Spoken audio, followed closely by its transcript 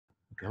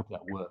I hope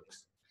that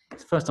works.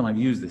 It's the first time I've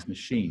used this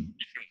machine.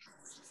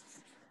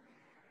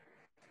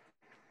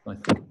 I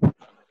think.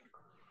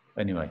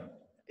 Anyway,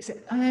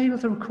 am I able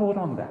to record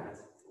on that?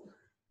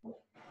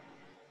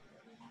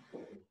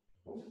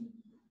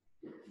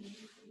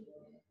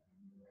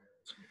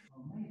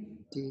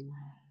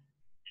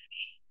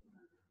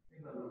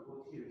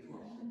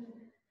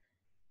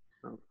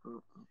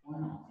 Why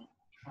not?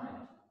 Try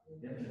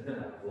it.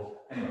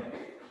 Anyway.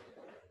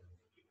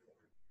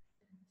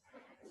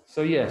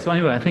 So yeah. So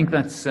anyway, I think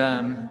that's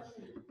a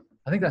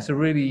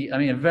really,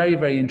 a very,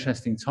 very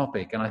interesting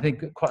topic, and I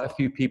think quite a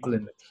few people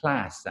in the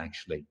class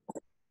actually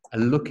are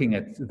looking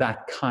at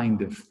that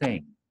kind of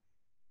thing,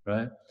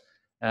 right?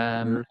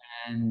 And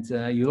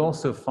you'll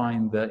also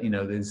find that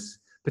there's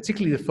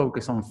particularly the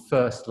focus on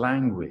first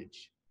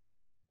language,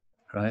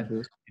 right?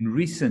 In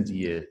recent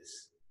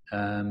years,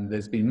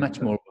 there's been much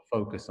more of a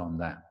focus on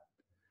that.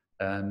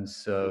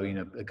 So,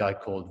 a guy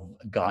called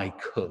Guy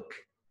Cook,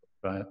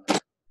 right,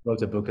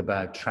 wrote a book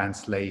about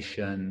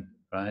translation,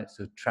 right?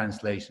 So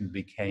translation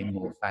became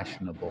more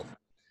fashionable.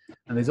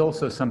 And there's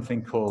also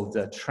something called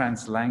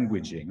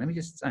translanguaging. Let me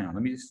just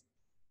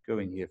go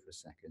in here for a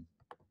second.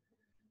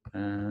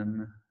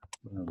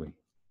 Where are we?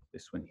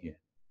 This one here.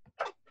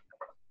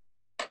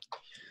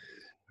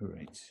 All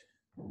right.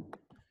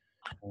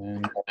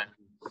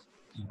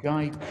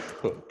 Guy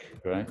Cook,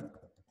 right?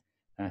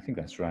 I think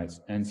that's right.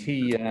 And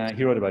he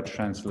wrote about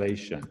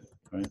translation,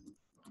 right?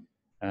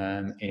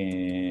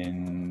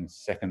 In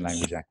second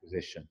language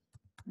acquisition.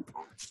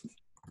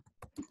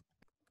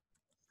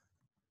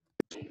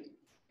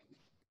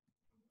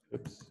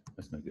 Oops,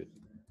 that's not good.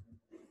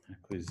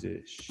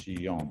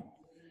 Acquisition.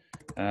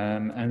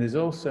 And there's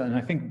also, and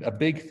I think a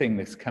big thing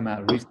that's come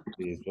out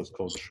recently is what's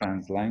called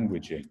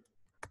translanguaging,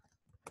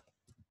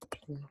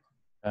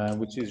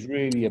 which is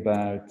really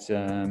about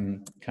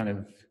kind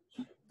of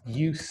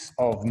use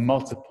of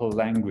multiple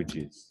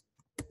languages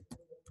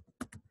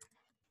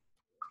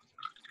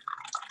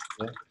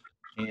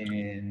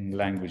in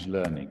language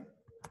learning.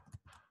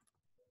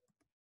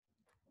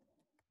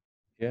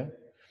 Yeah.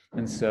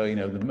 And so,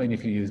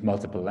 if you use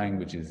multiple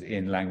languages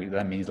in language,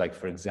 that means, like,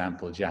 for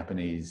example,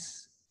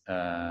 Japanese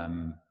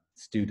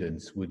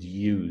students would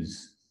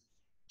use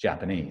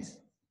Japanese.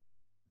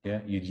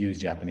 Yeah, you'd use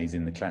Japanese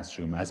in the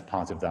classroom as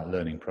part of that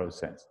learning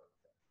process.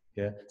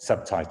 Yeah,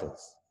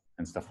 subtitles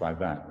and stuff like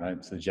that,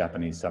 right? So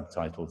Japanese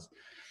subtitles.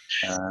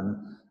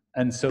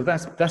 And so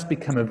that's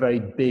become a very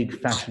big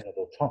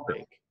fashionable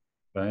topic,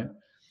 right?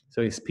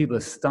 So people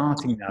are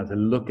starting now to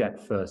look at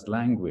first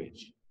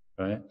language,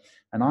 right?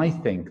 And I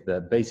think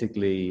that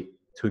basically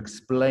to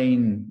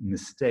explain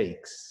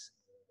mistakes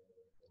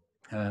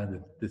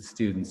that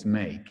students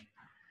make,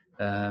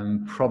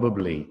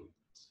 probably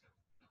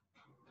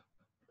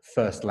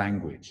first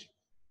language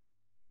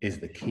is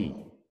the key.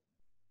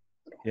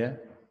 Yeah.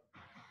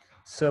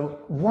 So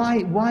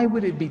why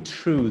would it be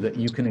true that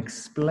you can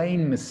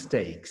explain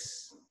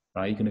mistakes,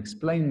 right? You can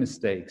explain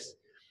mistakes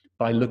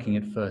by looking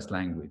at first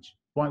language.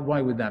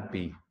 Why would that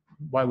be?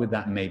 Why would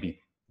that maybe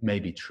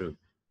true?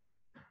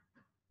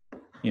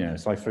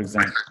 It's like, for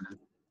example,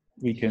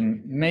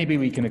 maybe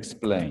we can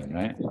explain,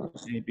 right?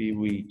 Maybe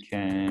we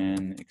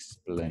can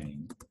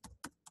explain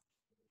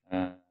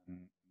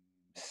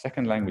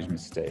second language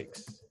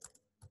mistakes.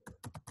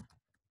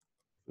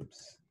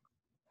 Oops.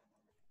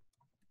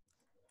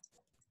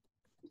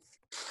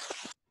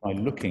 By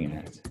looking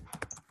at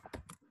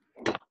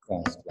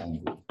first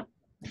language.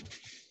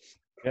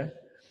 Okay?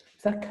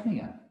 Is that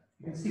coming up?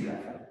 You can see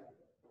that, right?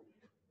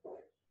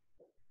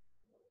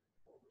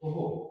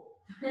 Oh.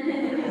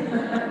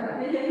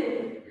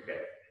 Okay,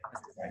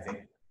 that's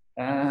exciting.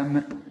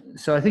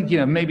 So I think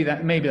maybe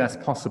that's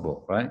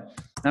possible, right?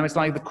 Now it's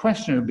like the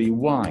question would be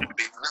why.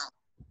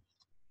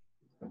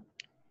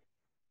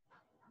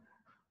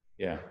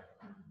 Yeah.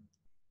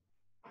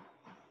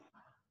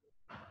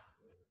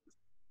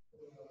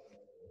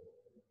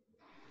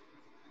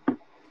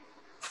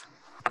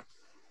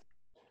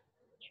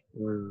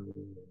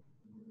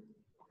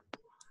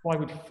 Why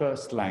would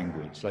first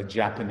language, like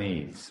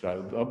Japanese, right?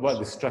 What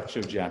the structure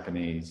of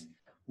Japanese,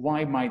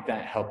 why might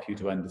that help you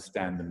to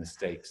understand the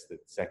mistakes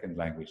that second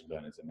language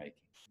learners are making?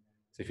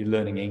 So if you're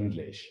learning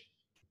English,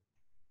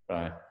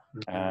 right,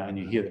 and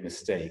you hear the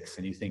mistakes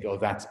and you think, oh,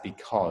 that's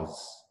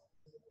because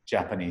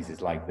Japanese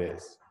is like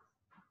this.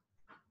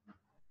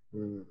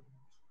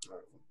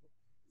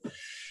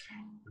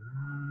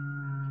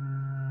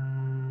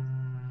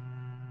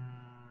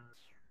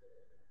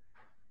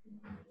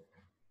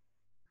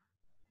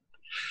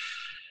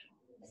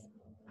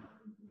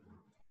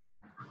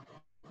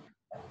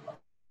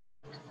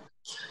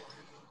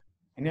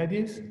 Any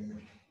ideas?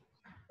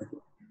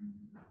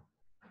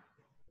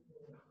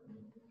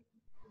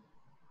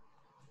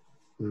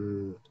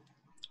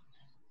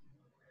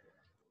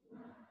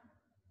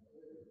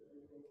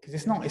 Because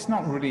it's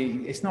not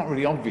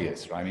really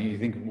obvious, right? I mean, you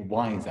think, well,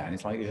 why is that? And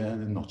it's like,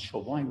 I'm not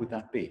sure. Why would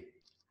that be,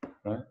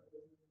 right?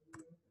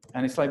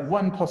 And it's like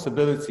one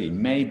possibility,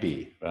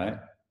 maybe, right,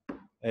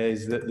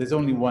 is that there's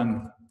only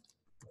one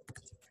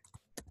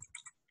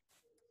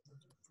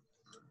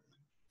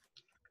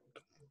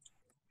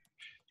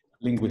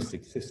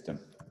linguistic system.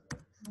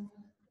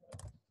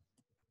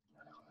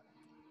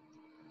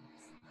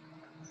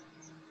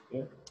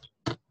 Yeah.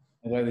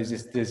 Although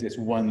there's this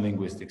one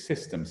linguistic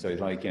system, so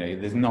it's like, you know,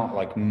 there's not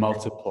like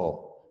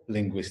multiple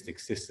linguistic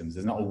systems.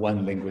 There's not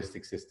one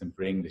linguistic system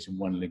for English and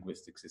one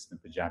linguistic system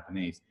for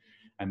Japanese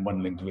and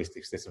one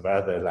linguistic system for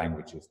other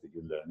languages that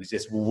you learn. It's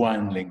just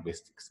one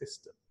linguistic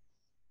system.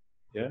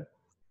 Yeah.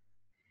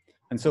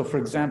 And so, for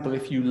example,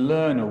 if you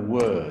learn a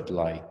word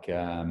like,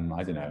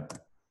 I don't know,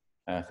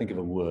 think of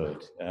a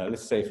word.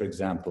 Let's say, for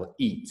example,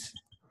 eat.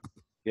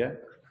 Yeah.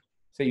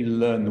 Say you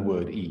learn the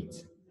word eat.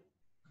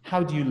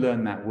 How do you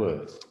learn that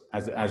word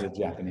as a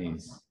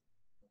Japanese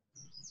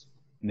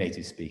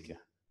native speaker?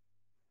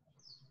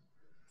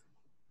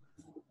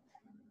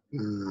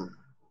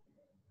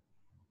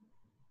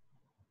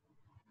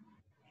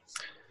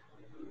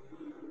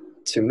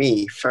 To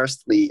me,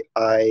 firstly,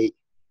 I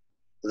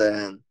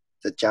learn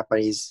the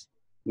Japanese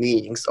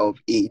meanings of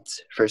eat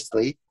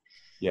firstly.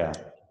 Yeah.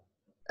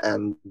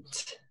 And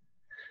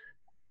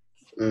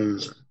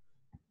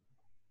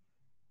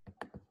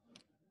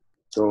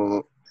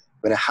so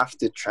when I have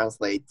to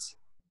translate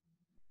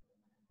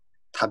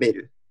食べ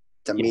る,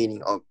 the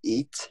meaning of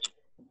eat,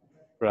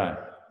 right,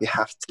 you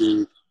have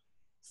to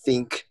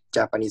think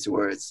Japanese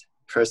words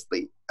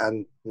firstly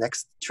and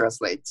next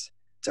translate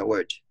the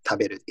word 食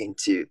べる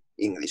into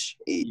English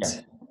eat.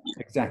 Yeah,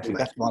 exactly.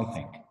 That's what I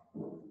think,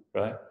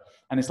 right?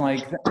 And it's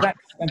like that,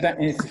 and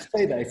to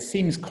say that, it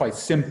seems quite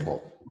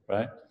simple,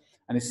 right?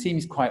 And it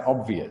seems quite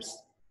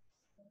obvious.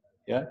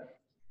 Yeah,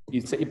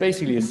 you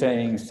basically are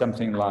saying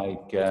something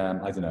like,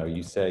 I don't know,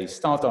 you say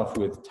start off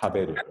with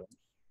taberu,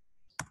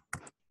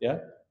 yeah,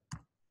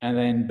 and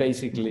then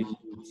basically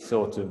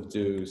sort of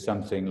do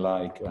something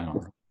like, hang on,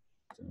 what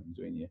I'm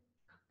doing here.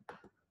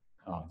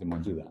 Oh, I didn't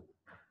want to do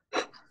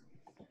that.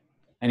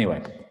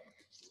 Anyway,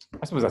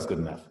 I suppose that's good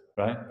enough,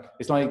 right?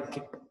 It's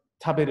like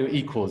taberu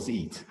equals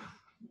eat.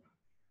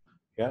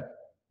 Yeah?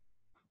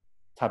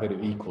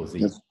 Taberu equals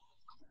eat.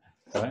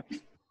 Right?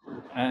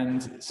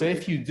 And so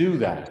if you do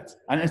that,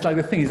 and it's like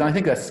the thing is, I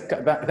think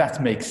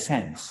that makes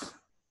sense,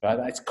 right?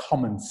 That's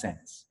common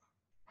sense,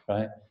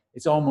 right?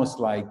 It's almost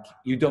like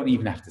you don't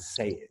even have to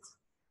say it.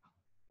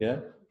 Yeah?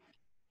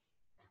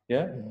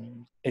 Yeah?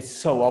 It's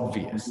so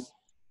obvious.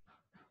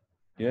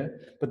 Yeah?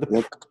 But the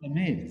problem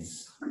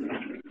is,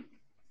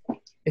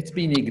 it's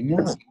been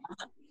ignored.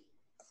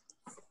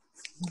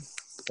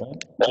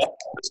 Right?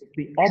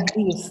 The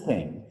obvious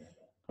thing,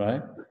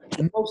 right?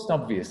 The most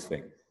obvious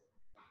thing.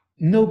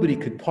 Nobody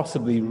could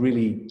possibly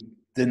really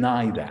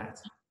deny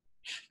that,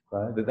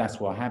 right? That's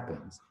what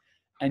happens.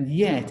 And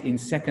yet, in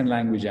second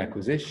language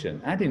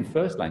acquisition and in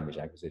first language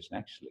acquisition,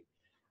 actually,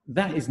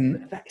 that is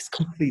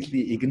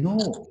completely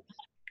ignored,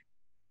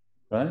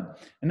 right?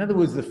 In other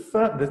words,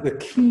 the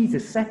key to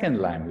second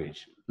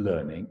language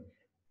learning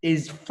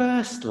is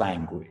first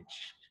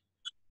language,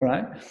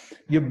 right?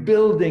 You're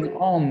building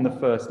on the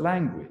first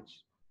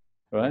language,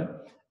 right?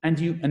 And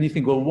you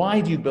think, well,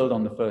 why do you build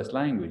on the first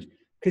language?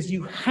 Because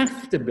you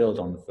have to build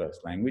on the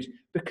first language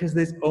because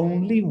there's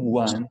only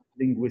one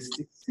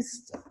linguistic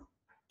system.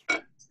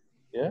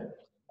 Yeah?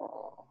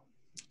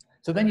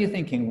 So then you're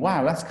thinking,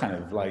 wow, that's kind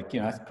of like,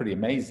 that's pretty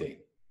amazing.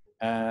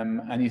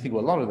 And you think,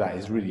 well, a lot of that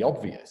is really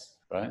obvious,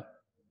 right?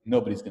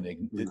 Nobody's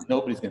going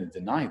to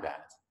deny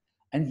that.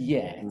 And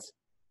yet,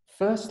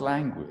 first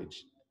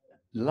language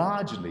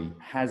largely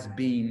has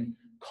been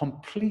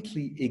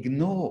completely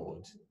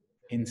ignored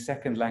in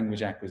second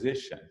language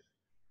acquisition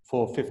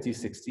for 50,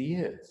 60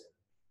 years.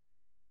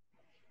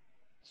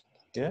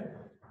 Yeah?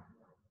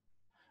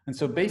 And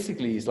so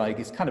basically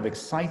it's kind of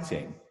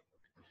exciting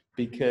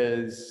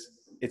because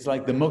it's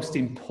like the most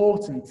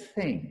important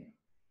thing,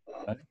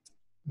 right?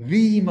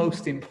 The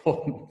most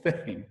important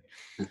thing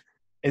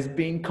is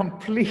being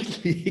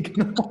completely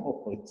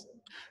ignored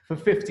for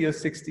 50 or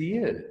 60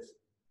 years,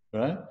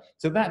 right?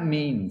 So that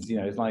means,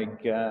 it's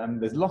like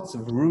there's lots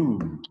of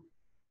room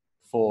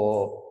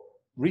for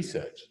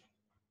research.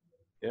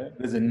 Yeah?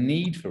 There's a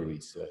need for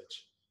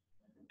research.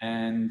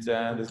 And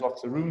there's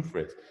lots of room for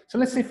it. So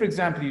let's say, for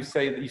example, you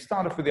say that you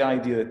start off with the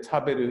idea that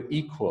taberu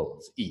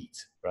equals eat,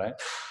 right?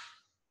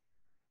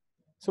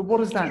 So what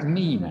does that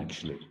mean,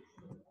 actually?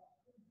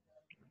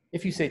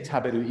 If you say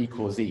taberu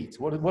equals eat,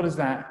 what does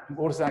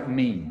that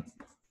mean?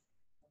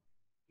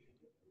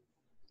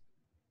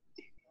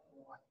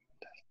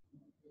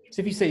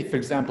 So if you say, for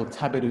example,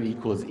 taberu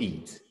equals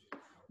eat,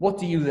 what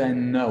do you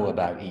then know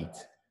about eat?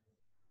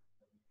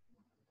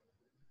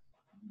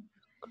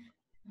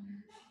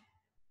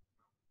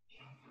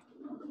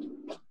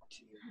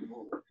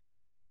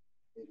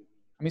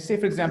 I mean, say,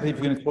 for example, if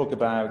we're going to talk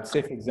about,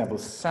 say, for example,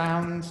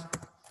 sound,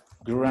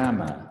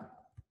 grammar,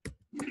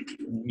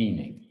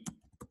 meaning.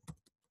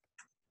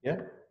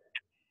 Yeah?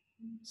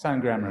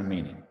 Sound, grammar, and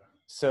meaning.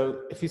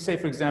 So if you say,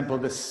 for example,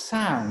 the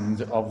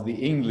sound of the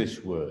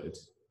English word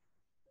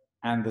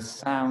and the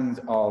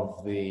sound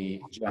of the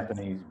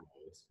Japanese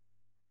word,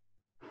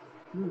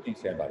 what do you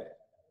say about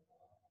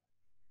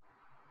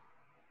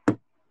it?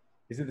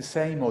 Is it the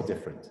same or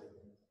different?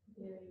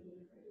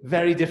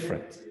 Very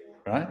different,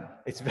 right?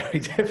 It's very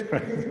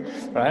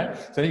different, right?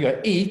 So you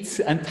got eat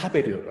and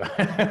taberu,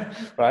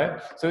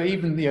 right? So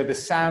even, you know, the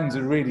sounds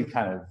are really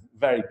kind of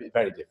very,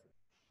 very different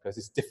because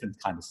it's different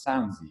kind of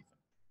sounds even,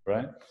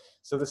 right?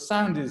 So the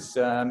sound is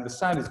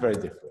very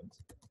different.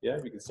 Yeah,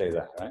 we can say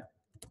that, right?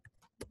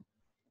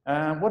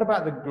 What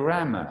about the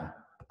grammar?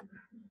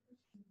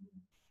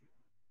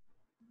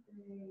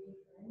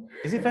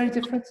 Is it very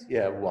different?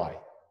 Yeah, why?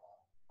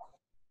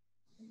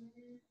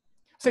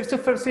 So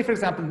say for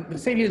example,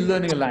 say you're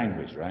learning a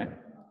language, right?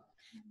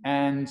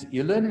 And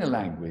you're learning a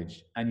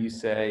language and you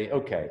say,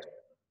 okay,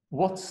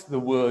 what's the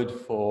word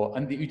for,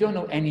 and you don't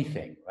know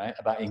anything, right,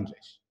 about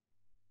English,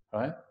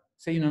 right?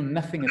 Say you know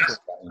nothing at all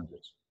about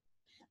English.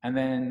 And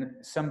then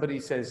somebody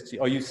says to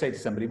you, or you say to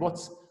somebody,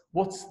 what's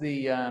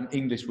the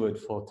English word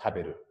for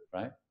taberu,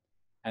 right?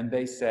 And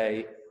they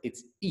say,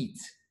 it's eat,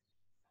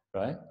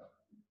 right?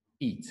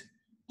 Eat,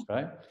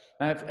 right?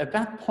 Now, at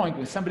that point,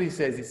 when somebody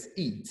says it's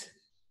eat,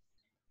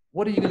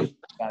 what are you going to do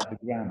about the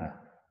grammar?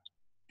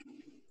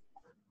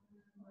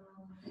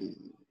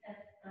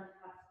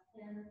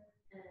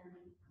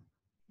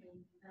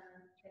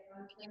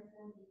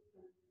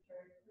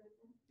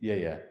 Yeah,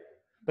 yeah.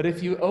 But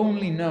if you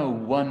only know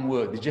one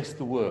word, just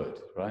the word,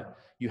 right?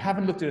 You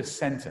haven't looked at a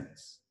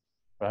sentence,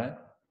 right?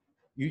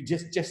 You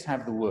just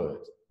have the word,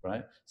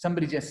 right?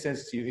 Somebody just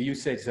says to you, you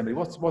say to somebody,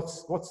 what's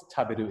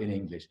tabiru in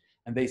English?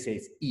 And they say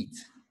it's eat,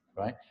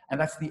 right? And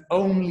that's the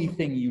only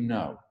thing you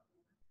know,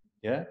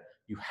 yeah?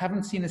 You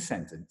haven't seen a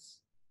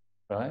sentence,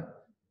 right?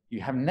 You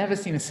have never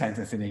seen a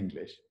sentence in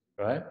English,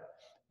 right?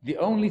 The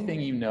only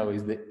thing you know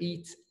is that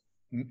eat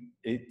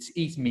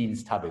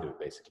means tabiru,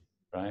 basically,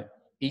 right?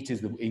 Eat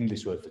is the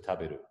English word for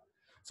tabiru.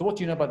 So what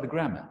do you know about the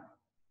grammar?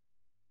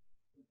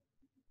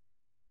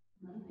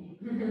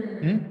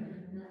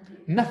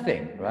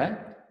 Nothing, right?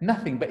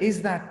 Nothing. But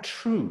is that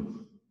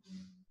true?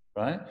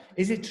 Right?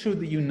 Is it true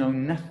that you know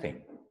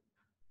nothing?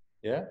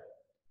 Yeah?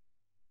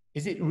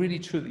 Is it really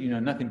true that you know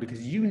nothing?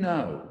 Because you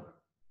know,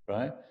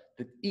 right,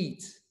 that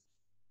eat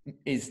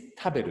is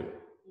taberu,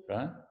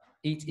 right?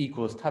 Eat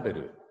equals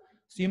taberu.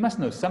 So you must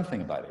know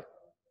something about it.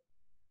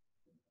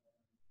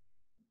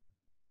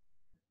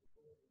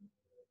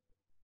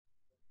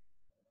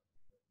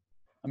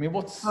 I mean,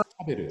 what's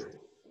taberu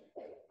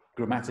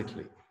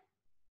grammatically?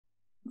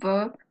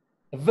 Verb.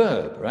 A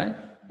verb, right?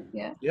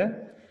 Yeah. Yeah.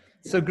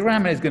 So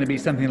grammar is going to be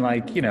something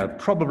like, you know,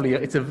 probably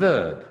it's a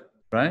verb,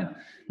 right?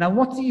 Now,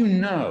 what do you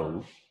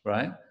know,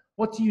 right?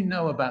 What do you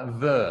know about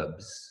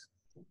verbs,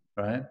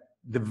 right?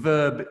 The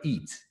verb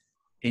eat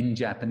in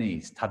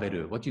Japanese,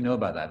 taberu. What do you know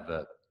about that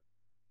verb?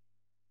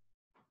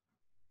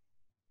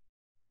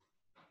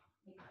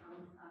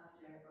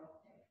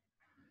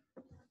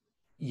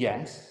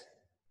 Yes.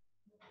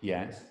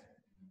 Yes.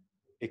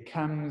 It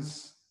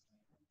comes,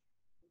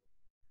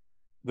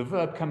 the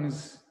verb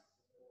comes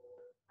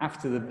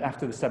after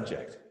the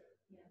subject.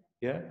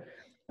 Yeah.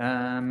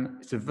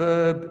 It's a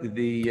verb.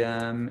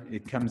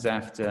 It comes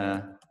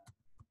after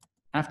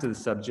the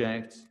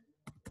subject,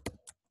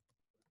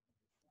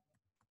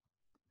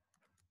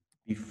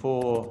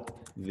 before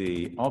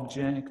the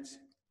object,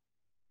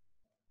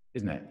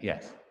 isn't it?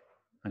 Yes.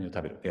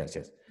 Yes,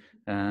 yes.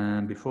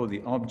 Before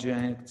the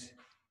object.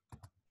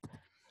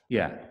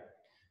 Yeah.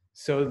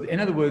 So in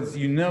other words,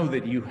 you know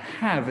that you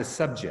have a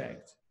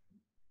subject.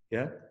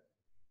 Yeah.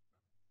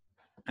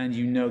 And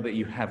you know that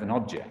you have an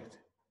object.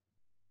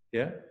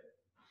 Yeah.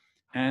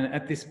 And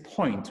at this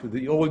point,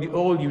 with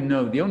all you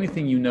know, the only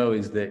thing you know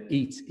is that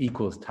eat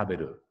equals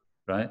taberu,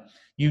 right?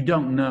 You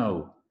don't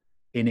know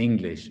in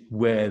English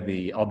where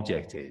the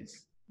object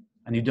is,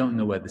 and you don't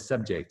know where the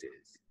subject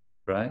is,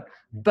 right?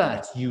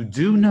 But you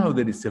do know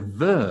that it's a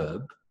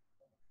verb,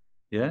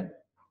 yeah?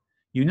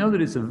 You know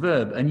that it's a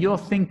verb, and you're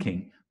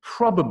thinking,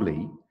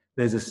 probably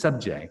there's a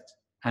subject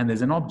and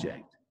there's an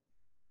object,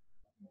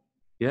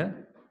 yeah?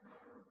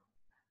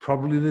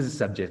 Probably there's a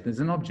subject, there's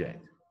an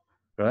object,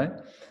 right?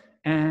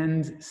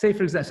 And say,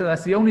 for example, so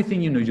that's the only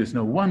thing you know, you just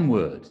know one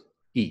word,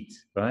 eat,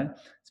 right?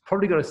 It's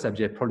probably got a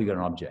subject, probably got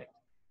an object.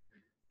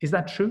 Is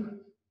that true?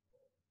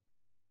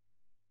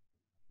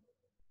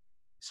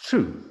 It's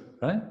true,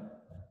 right?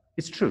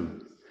 It's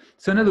true.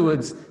 So in other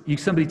words,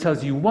 somebody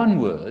tells you one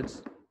word,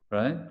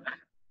 right?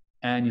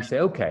 And you say,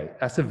 okay,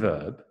 that's a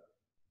verb,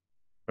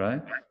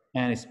 right?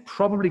 And it's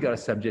probably got a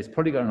subject, it's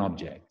probably got an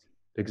object,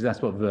 because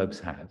that's what verbs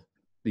have.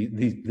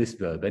 This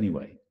verb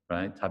anyway,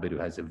 right? Taberu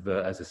has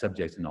a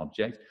subject and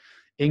object.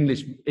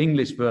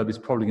 English verb is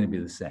probably going to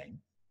be the same,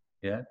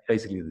 yeah,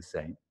 basically the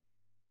same.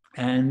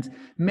 And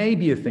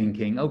maybe you're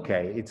thinking,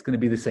 okay, it's going to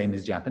be the same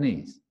as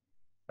Japanese,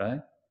 right?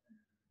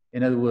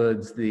 In other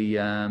words, the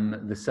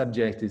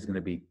subject is going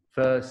to be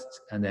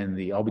first, and then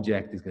the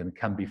object is going to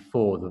come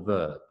before the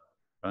verb,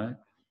 right?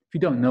 If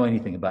you don't know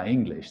anything about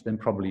English, then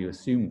probably you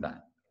assume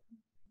that,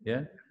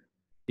 yeah.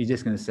 You're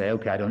just going to say,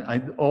 okay,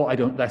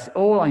 that's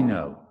all I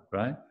know,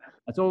 right?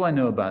 That's all I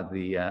know about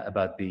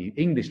the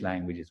English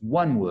language is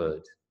one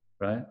word,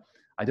 right?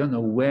 I don't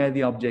know where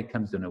the object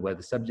comes, don't know where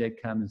the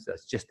subject comes.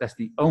 That's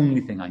the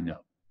only thing I know,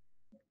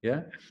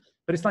 yeah?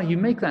 But it's like you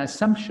make that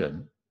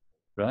assumption,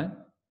 right?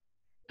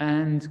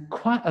 And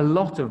quite a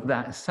lot of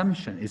that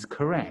assumption is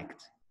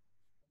correct.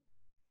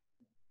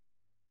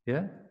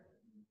 Yeah?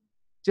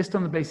 Just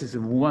on the basis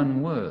of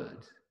one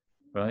word,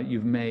 right?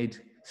 You've made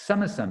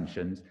some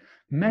assumptions,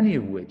 many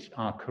of which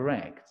are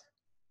correct,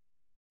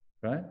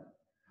 right?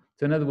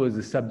 So in other words,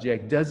 the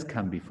subject does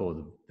come before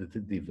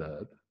the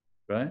verb,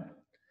 right?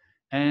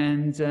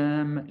 And,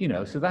 you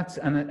know, so that's,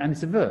 and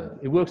it's a verb.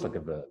 It works like a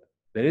verb.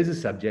 There is a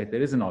subject,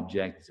 there is an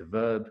object, it's a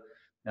verb,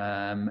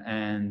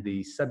 and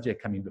the subject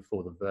coming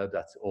before the verb,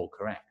 that's all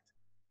correct,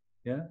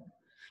 yeah?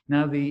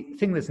 Now, the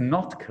thing that's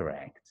not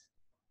correct,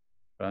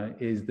 right,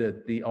 is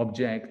that the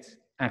object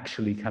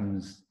actually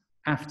comes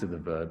after the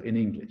verb in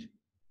English.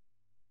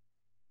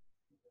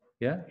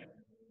 Yeah?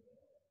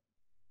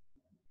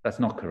 That's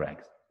not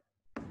correct.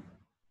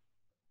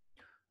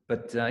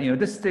 But, you know,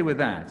 just stay with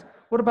that.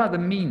 What about the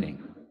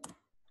meaning?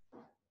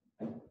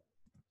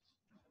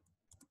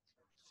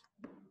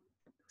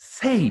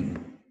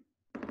 Same.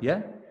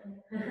 Yeah?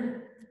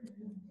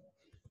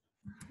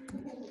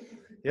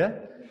 Yeah?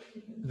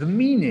 The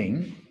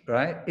meaning,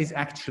 right, is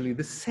actually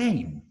the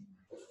same.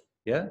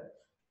 Yeah?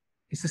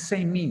 It's the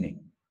same meaning.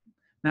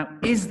 Now,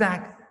 is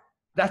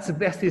that's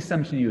the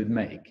assumption you would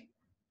make.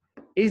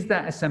 Is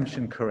that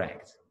assumption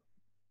correct?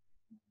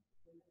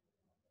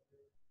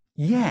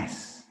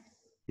 Yes.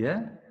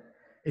 Yeah?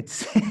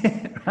 It's,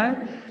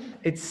 right?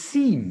 It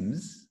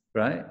seems,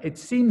 right? It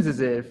seems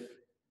as if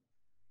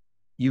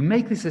you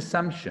make this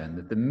assumption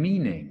that the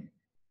meaning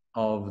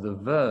of the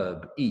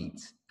verb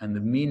eat and the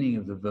meaning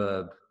of the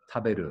verb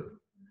taberu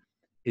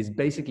is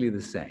basically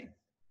the same.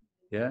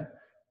 Yeah?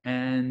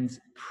 And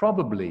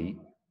probably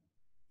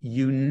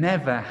you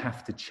never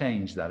have to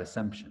change that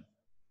assumption.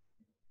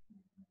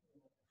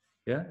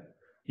 Yeah?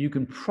 You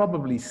can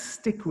probably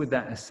stick with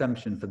that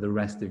assumption for the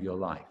rest of your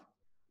life.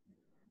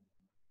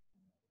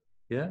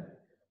 Yeah?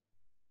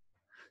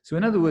 So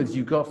in other words,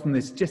 you got from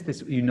this, just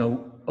this, you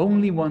know,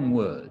 only one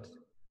word,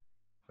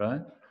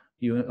 right?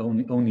 You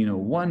only know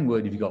one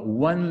word if you've got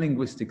one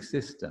linguistic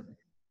system,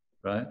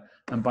 right?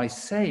 And by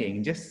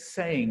saying, just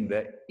saying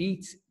that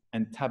eat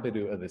and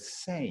taberu are the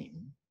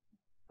same,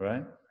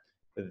 right?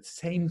 They're the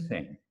same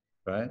thing,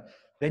 right?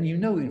 Then you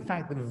know, in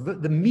fact,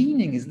 the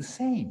meaning is the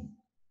same,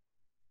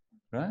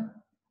 right?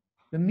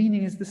 The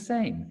meaning is the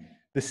same.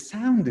 The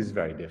sound is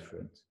very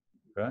different,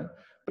 right?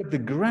 But the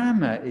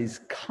grammar is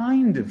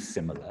kind of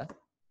similar,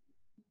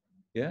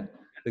 yeah?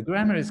 The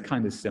grammar is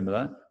kind of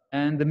similar,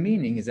 and the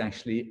meaning is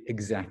actually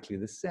exactly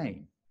the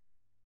same,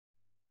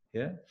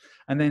 yeah?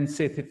 And then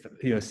say, if,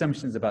 you know,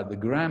 assumptions about the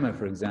grammar,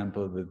 for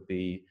example, that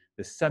the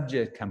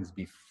subject comes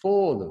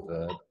before the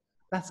verb,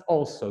 that's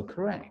also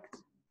correct,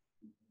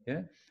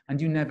 yeah? And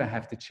you never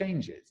have to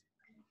change it,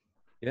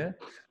 yeah?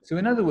 So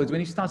in other words,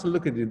 when you start to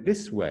look at it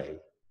this way,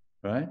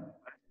 right?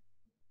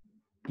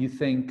 You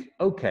think,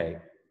 okay,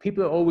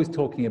 people are always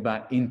talking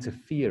about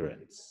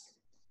interference,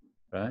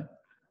 right?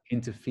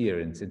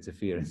 Interference.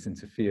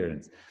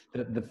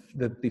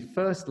 The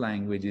first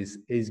language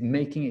is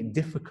making it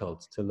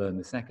difficult to learn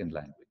the second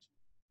language,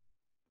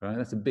 right?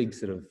 That's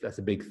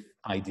a big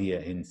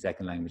idea in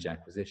second language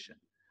acquisition,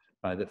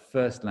 right? That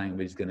first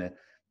language is going to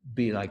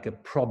be like a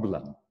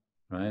problem,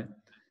 right?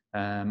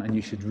 And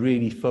you should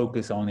really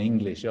focus on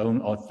English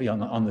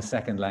on the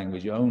second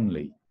language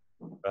only,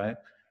 right?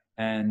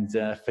 And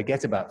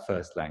forget about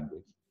first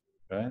language,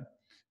 right?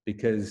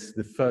 Because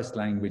the first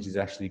language is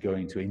actually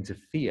going to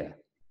interfere,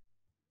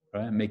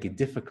 right? And make it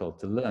difficult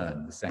to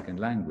learn the second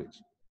language.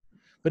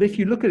 But if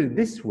you look at it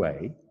this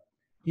way,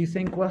 you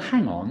think, well,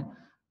 hang on,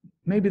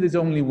 maybe there's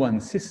only one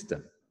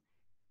system,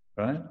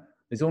 right?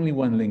 There's only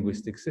one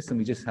linguistic system.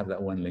 We just have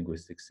that one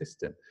linguistic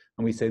system.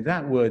 And we say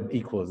that word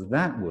equals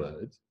that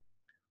word.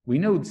 We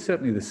know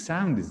certainly the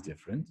sound is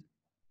different,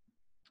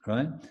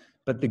 right?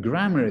 But the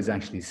grammar is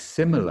actually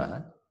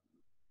similar.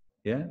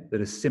 Yeah,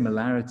 there are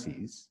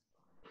similarities.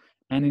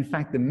 And in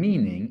fact, the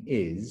meaning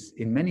is,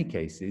 in many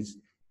cases,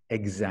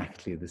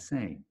 exactly the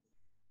same.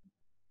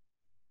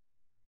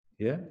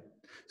 Yeah?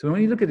 So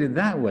when you look at it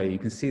that way, you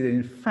can see that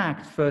in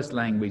fact, first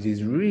language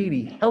is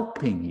really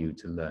helping you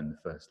to learn the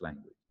first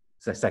language,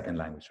 so second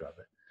language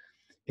rather,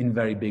 in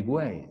very big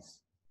ways.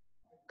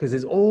 Because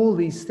there's all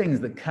these things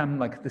that come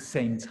like at the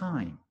same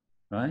time,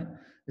 right?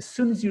 As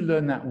soon as you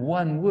learn that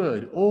one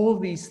word, all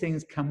these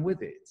things come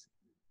with it.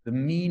 The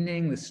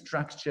meaning, the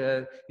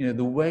structure, you know,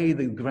 the way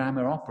the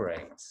grammar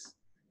operates,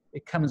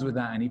 it comes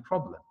without any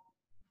problem.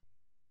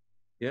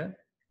 Yeah?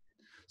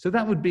 So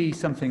that would be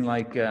something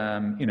like,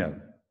 you know,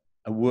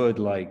 a word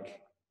like,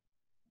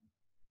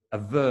 a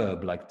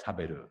verb like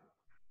taberu.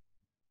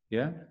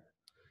 Yeah?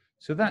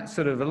 So that's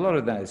sort of, a lot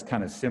of that is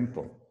kind of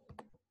simple.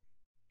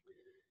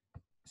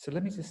 So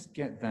let me just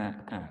get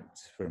that out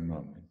for a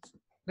moment.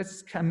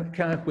 Let's come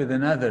up with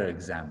another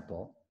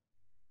example.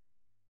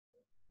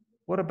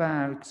 What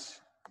about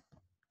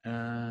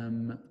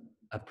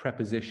a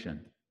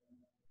preposition?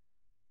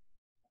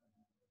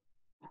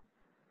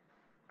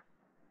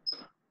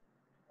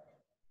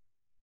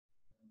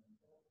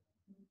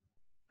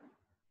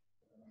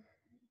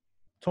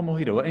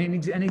 Tomohiro,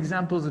 any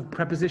examples of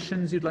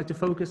prepositions you'd like to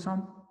focus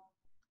on?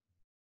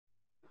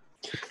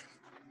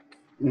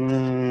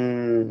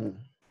 Mm,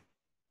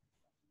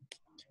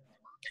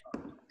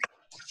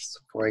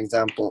 for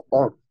example,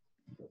 on,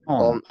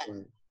 On.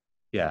 and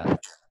Yeah.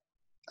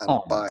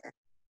 On. by.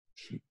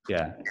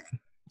 Yeah.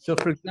 So,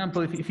 for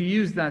example, if you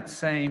use that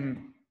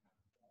same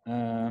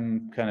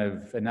kind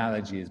of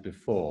analogy as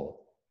before,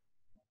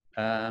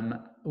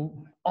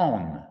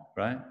 on,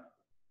 right?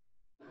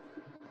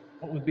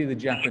 What would be the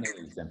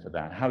Japanese then for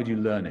that? How would you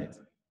learn it?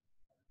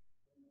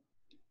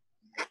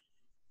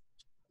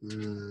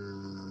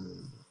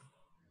 Ue.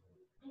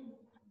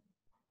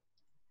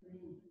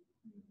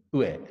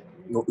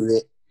 No,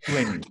 ue.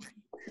 Ueni.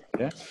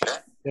 Yeah.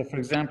 So, for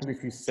example,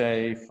 if you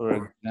say,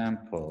 for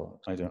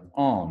example, I don't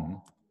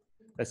on,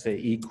 let's say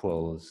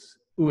equals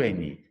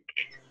ueni.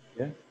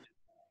 Yeah.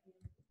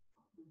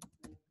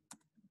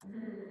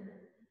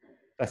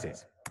 That's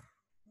it.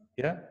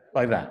 Yeah.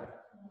 Like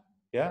that.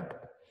 Yeah.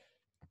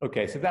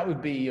 Okay. So that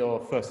would be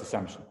your first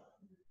assumption.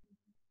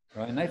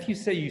 Right. Now, if you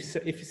say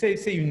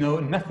you know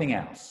nothing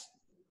else,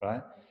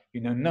 right? You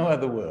know no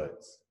other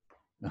words.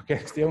 Okay,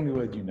 it's the only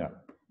word you know,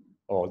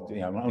 or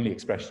only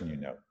expression you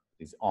know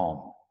is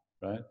on,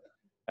 right?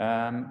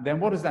 Then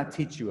what does that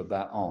teach you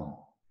about on?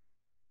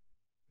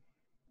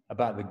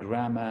 About the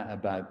grammar,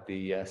 about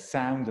the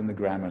sound and the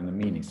grammar and the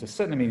meaning. So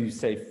certainly, you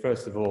say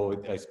first of all,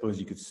 I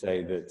suppose you could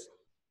say that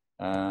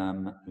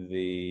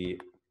the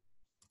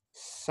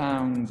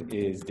sound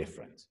is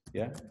different.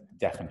 Yeah,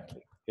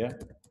 definitely. Yeah.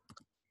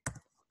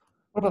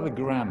 What about the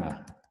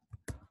grammar?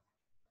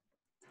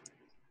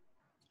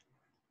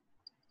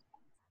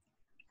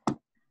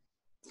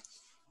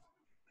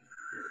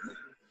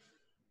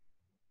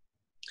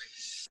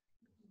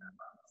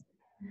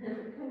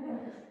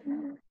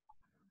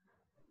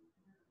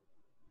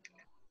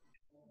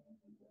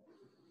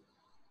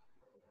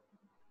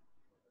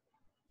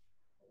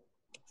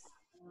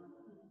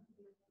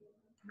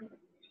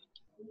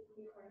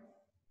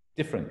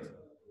 Different.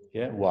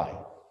 Yeah. Why?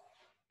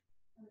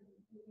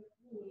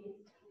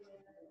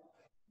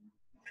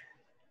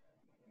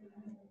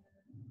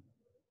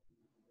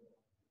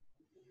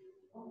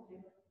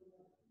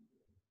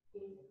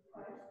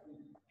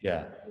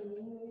 Yeah.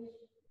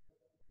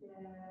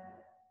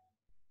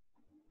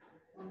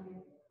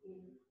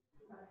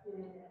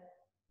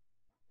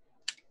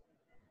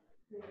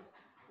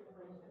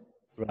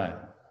 Right.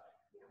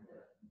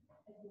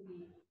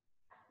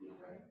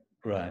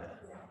 Right.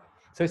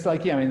 So it's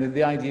like, yeah, I mean,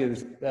 the idea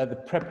is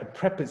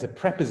it's a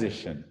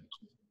preposition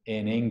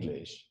in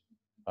English,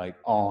 like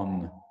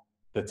on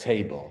the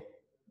table,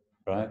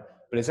 right?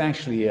 But it's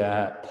actually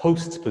a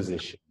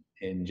postposition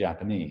in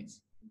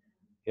Japanese.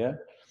 Yeah.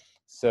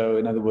 So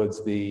in other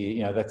words,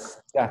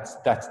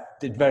 that's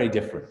very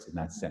different in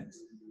that sense.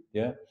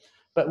 Yeah.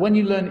 But when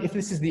you learn, if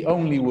this is the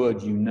only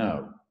word you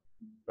know,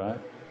 right?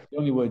 The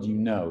only word you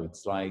know,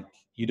 it's like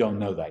you don't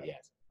know that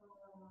yet.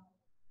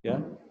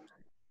 Yeah.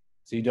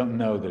 So you don't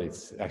know that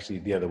it's actually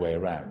the other way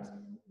around.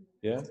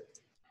 Yeah.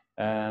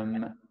 But I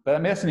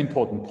mean, that's an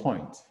important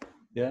point.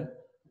 Yeah.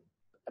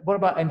 What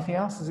about anything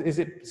else? Is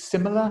it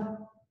similar?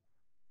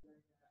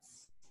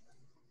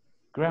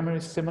 Grammar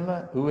is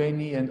similar.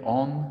 Ueni and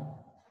on.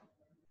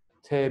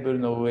 Table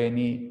no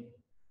ueni.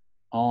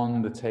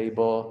 On the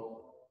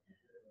table.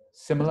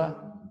 Similar?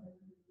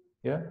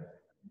 Yeah.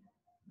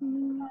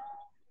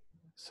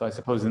 So I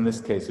suppose in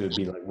this case it would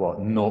be like what?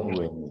 No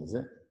ueni, is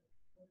it?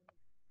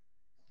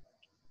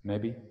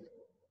 Maybe?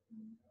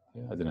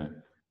 Yeah, I don't know.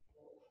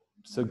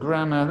 So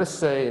grammar, let's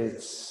say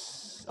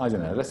it's, I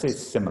don't know, let's say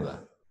it's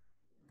similar.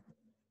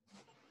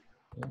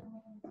 Yeah.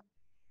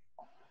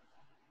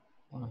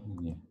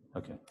 Yeah.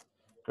 Okay.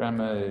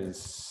 Grammar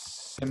is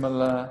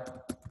similar.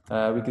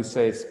 We could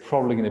say it's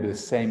probably going to be the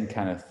same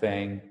kind of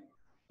thing.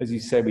 As you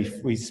say,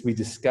 we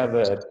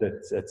discovered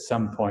that at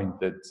some point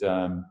that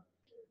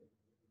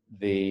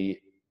the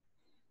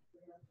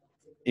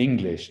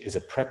English is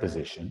a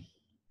preposition,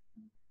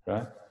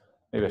 right?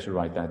 Maybe I should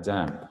write that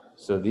down.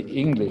 So the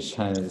English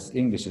is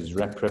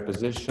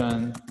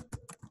preposition,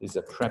 is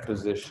a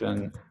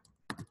preposition,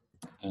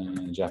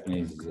 and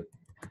Japanese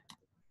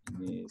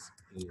is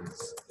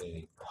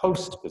a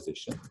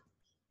postposition.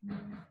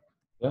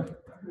 Yeah?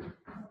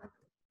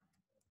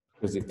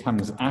 Because it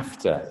comes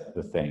after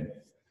the thing.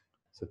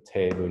 So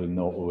table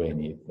no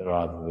ueni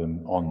rather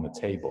than on the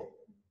table.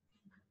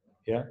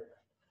 Yeah?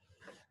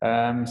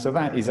 So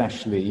that is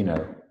actually,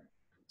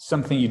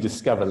 something you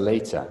discover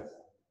later.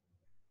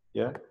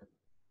 Yeah?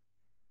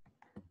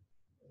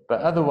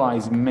 But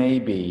otherwise,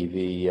 maybe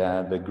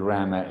the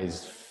grammar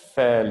is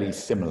fairly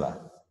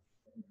similar.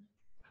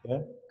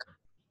 Yeah?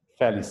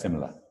 Fairly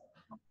similar.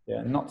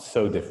 Yeah, not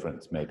so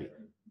different, maybe.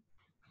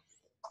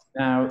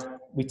 Now,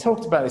 we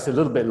talked about this a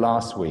little bit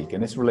last week,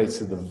 and this relates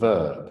to the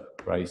verb,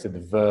 right? You said the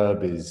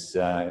verb is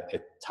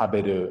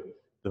taberu.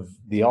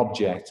 The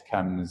object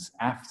comes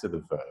after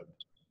the verb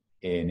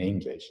in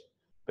English,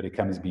 but it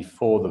comes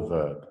before the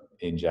verb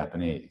in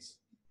Japanese.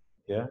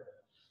 Yeah?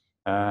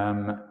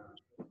 And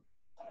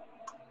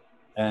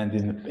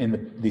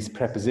in these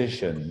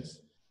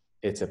prepositions,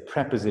 it's a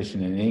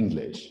preposition in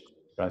English,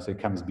 right? So it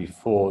comes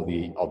before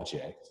the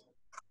object.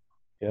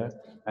 Yeah.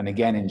 And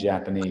again, in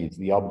Japanese,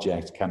 the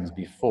object comes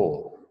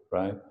before,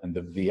 right? And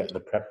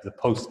the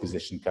post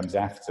position comes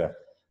after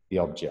the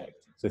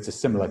object. So it's a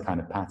similar kind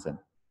of pattern.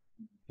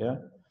 Yeah.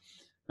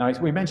 Now,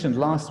 we mentioned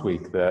last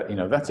week that, you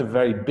know, that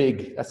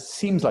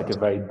seems like a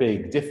very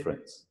big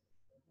difference.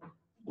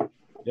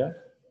 Yeah.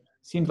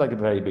 Seems like a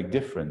very big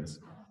difference.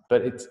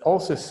 But it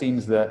also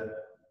seems that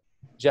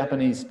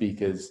Japanese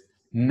speakers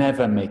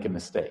never make a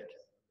mistake.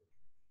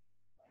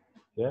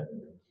 Yeah.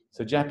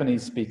 So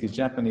Japanese speakers,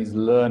 Japanese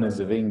learners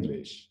of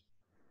English,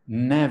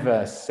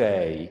 never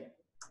say,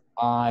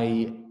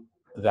 I,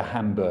 the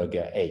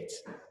hamburger, ate.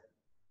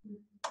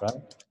 Right?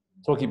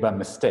 Talking about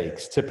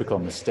mistakes, typical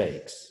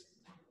mistakes.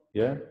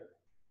 Yeah.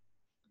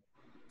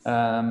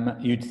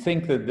 You'd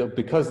think that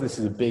because this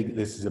is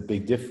a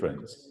big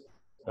difference,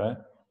 right?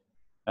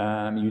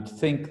 You'd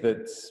think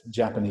that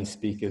Japanese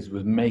speakers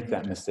would make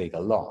that mistake a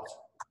lot.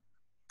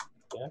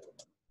 Yeah.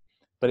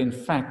 But in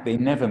fact, they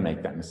never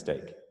make that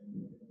mistake.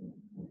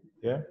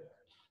 Yeah.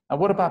 Now,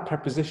 what about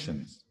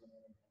prepositions?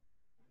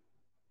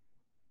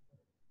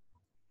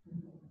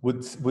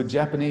 Would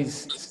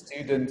Japanese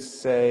students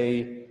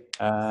say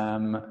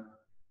the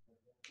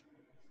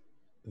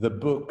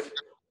book,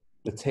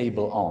 the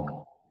table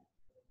on?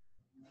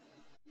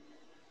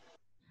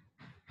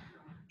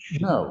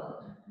 No.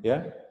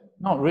 Yeah.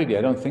 Not really.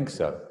 I don't think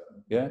so.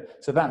 Yeah.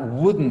 So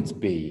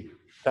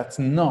that's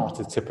not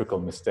a typical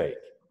mistake.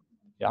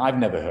 Yeah. I've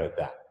never heard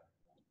that.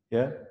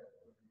 Yeah.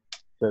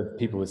 So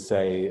people would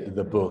say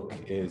the book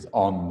is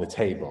on the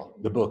table.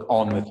 The book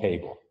on the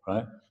table,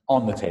 right?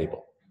 On the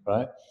table,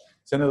 right?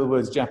 So in other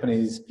words,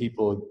 Japanese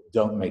people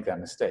don't make that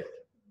mistake.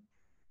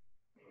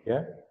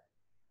 Yeah?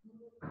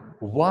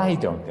 Why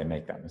don't they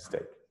make that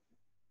mistake?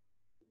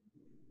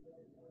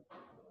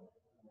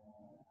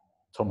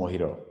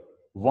 Tomohiro,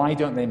 why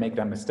don't they make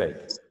that mistake?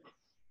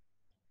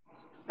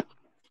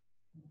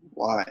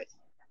 Why?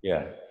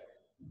 Yeah.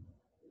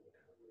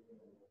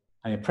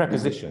 I mean,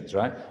 prepositions,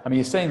 right? I mean,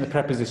 you're saying the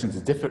prepositions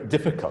are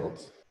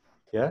difficult,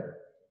 yeah?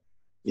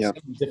 Yeah.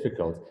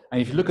 Difficult. And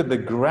if you look at the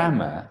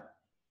grammar,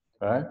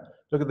 right?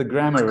 Look at the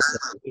grammar of a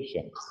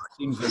preposition. It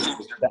seems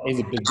that is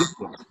a big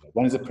difference.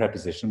 One is a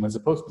preposition, one's a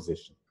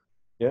postposition.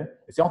 Yeah?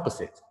 It's the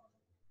opposite.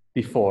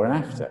 Before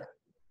and after,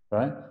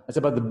 right? That's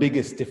about the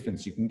biggest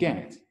difference you can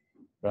get,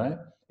 right?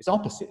 It's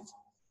opposite.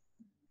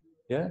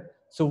 Yeah?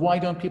 So why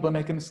don't people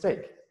make a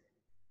mistake?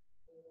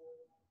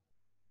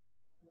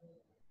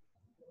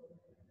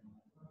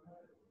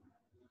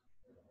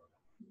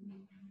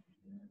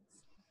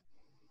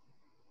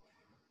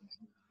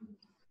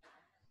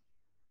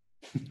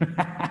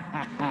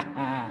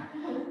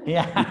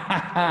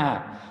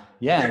 Yeah,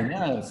 yeah,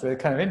 no, it's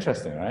kind of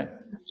interesting, right?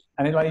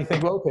 And then, like, you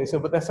think, well, okay, so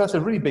but that's a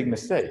really big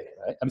mistake,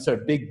 right? I'm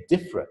sorry, big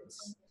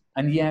difference,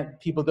 and yet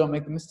people don't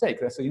make the mistake.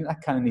 So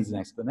that kind of needs an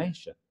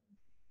explanation,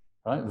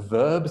 right?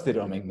 Verbs, they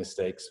don't make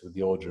mistakes with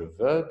the order of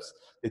verbs.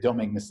 They don't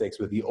make mistakes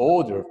with the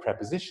order of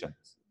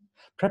prepositions.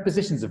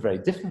 Prepositions are very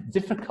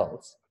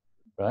difficult,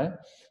 right?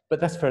 But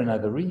that's for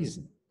another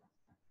reason.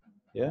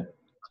 Yeah,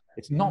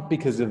 it's not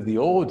because of the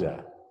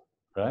order,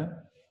 right?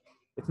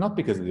 It's not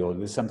because of the order,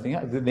 there's something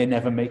else. They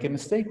never make a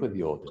mistake with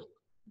the order.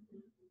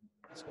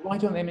 So why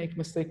don't they make a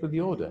mistake with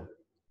the order?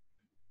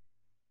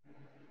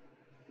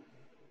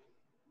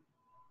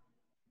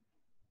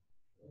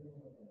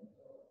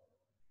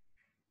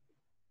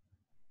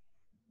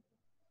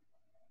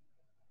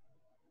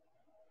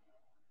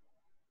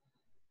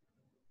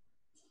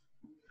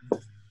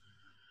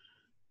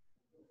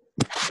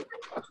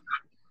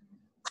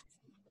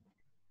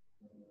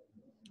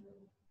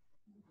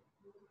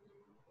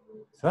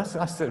 So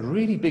that's a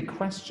really big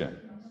question.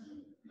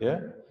 Yeah?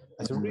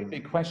 That's a really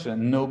big question,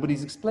 and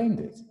nobody's explained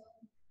it.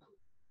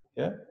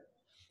 Yeah?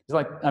 It's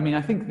like, I mean,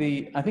 I think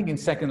in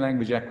second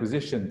language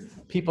acquisition,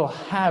 people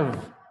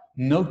have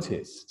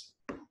noticed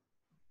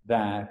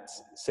that,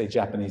 say,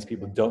 Japanese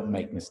people don't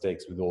make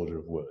mistakes with order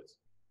of words.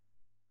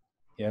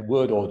 Yeah,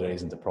 word order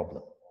isn't a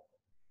problem.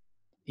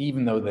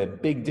 Even though there are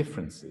big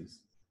differences,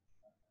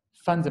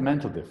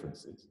 fundamental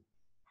differences,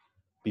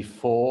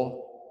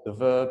 before the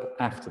verb,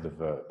 after the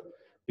verb,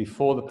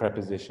 before the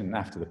preposition,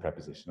 after the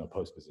preposition, or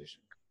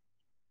postposition.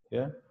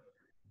 Yeah?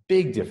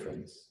 Big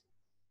difference,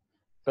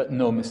 but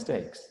no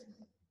mistakes.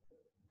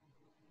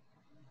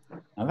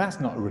 Now that's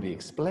not really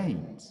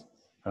explained.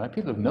 Right?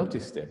 People have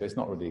noticed it, but it's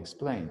not really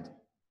explained.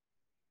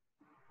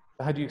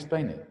 So how do you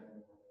explain it?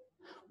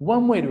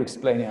 One way to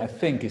explain it, I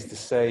think, is to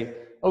say,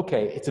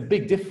 okay, it's a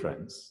big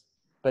difference,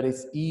 but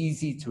it's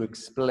easy to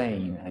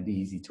explain and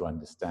easy to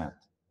understand.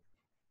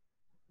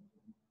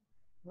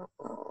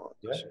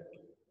 Yeah?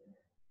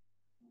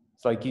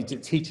 It's like the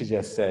teacher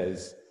just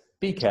says,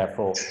 be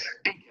careful,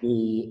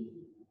 the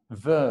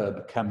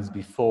verb comes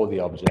before the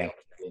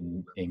object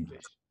in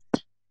English.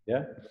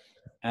 Yeah?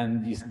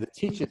 And the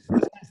teacher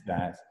says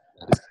that,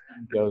 the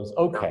student goes,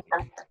 okay,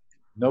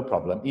 no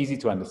problem, easy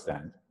to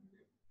understand.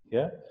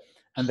 Yeah?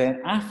 And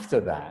then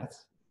after that,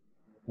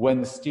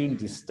 when the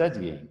student is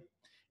studying,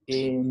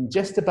 in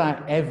just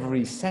about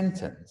every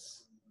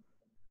sentence,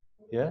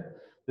 yeah,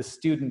 the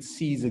student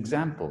sees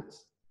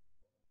examples.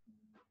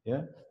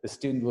 Yeah? the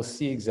student will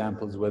see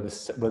examples where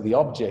the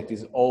object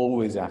is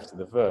always after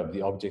the verb.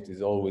 The object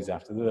is always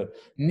after the verb,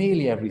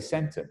 nearly every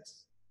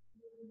sentence.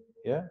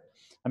 Yeah?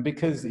 And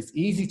because it's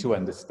easy to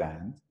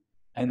understand,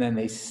 and then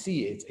they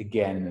see it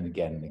again and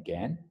again and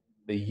again,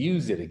 they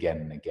use it again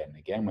and again and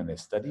again when they're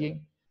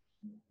studying,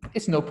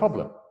 it's no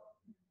problem.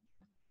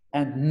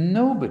 And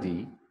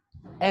nobody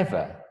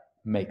ever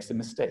makes a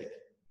mistake.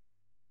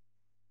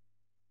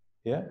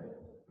 Yeah?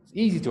 It's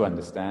easy to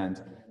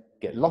understand,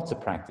 get lots of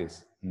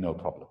practice, no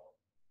problem.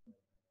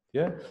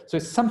 Yeah? So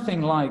it's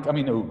something like, I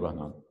mean, oh, hang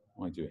on,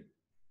 what am I doing?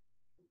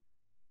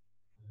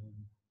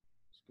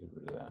 Let's get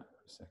rid of that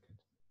for a second.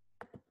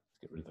 Let's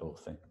get rid of the whole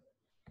thing.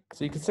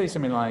 So you could say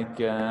something like,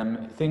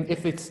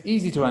 if it's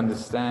easy to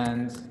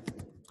understand,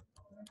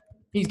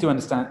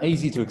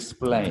 easy to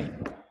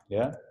explain,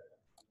 yeah?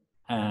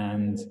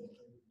 And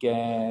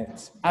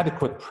get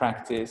adequate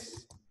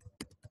practice,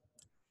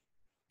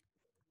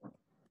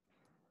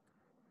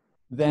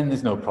 then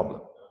there's no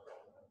problem.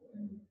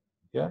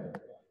 Yeah?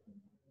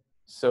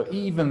 So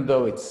even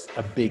though it's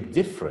a big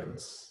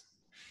difference,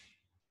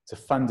 it's a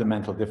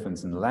fundamental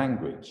difference in the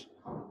language,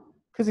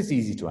 because it's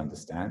easy to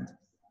understand,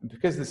 and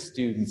because the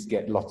students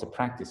get lots of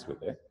practice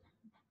with it,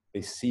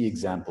 they see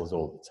examples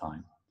all the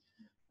time,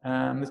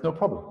 there's no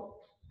problem.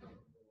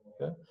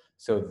 Yeah?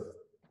 So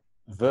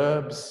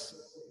verbs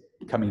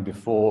coming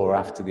before or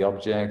after the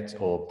object,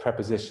 or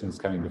prepositions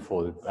coming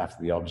before or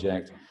after the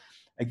object,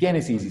 again,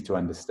 it's easy to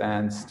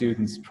understand.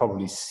 Students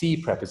probably see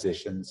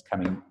prepositions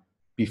coming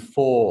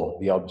before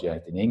the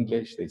object in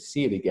English. They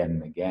see it again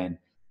and again,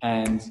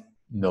 and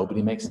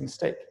nobody makes a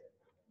mistake.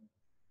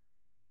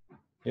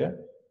 Yeah?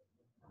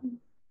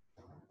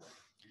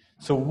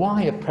 So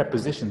why are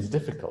prepositions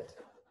difficult?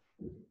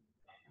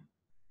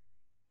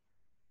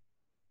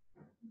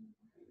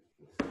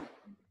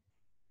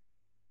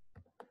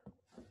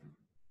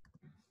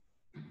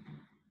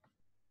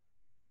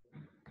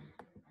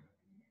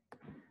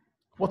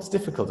 What's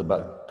difficult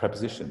about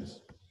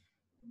prepositions?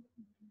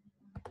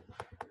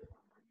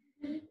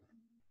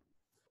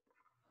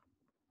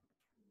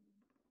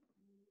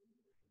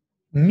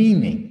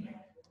 Meaning.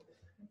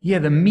 Yeah,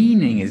 the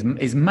meaning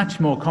is much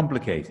more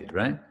complicated,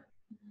 right?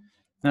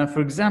 Now, for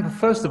example,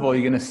 first of all,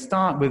 you're going to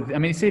start with, I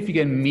mean, say if you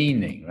get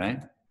meaning,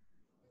 right?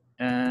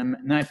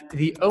 Now, if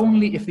the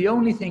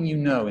only thing you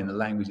know in the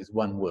language is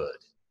one word,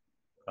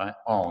 right?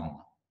 On,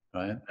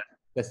 right?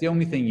 That's the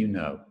only thing you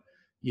know.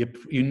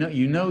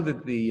 You know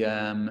that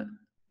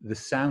the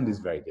sound is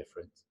very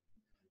different.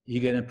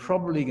 You're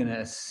probably going to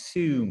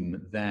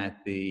assume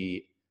that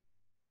the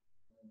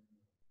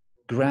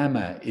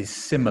grammar is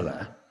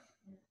similar,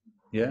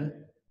 yeah,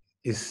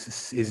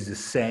 is the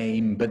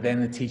same, but then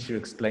the teacher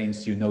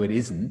explains to you, no, it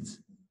isn't,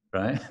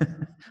 right?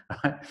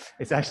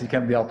 It's actually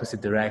kind of the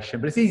opposite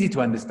direction, but it's easy to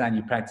understand.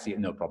 You practice it,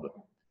 no problem.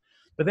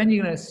 But then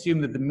you're going to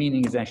assume that the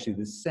meaning is actually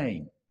the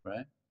same,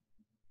 right?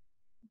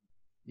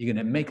 You're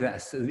going to make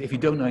that, if you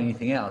don't know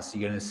anything else,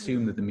 you're going to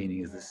assume that the meaning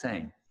is the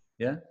same,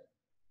 yeah?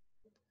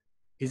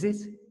 Is it?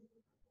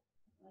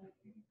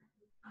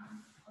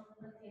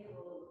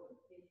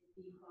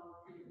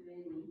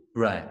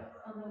 Right.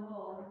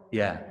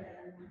 Yeah.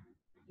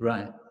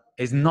 Right.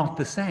 It's not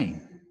the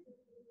same.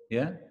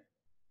 Yeah.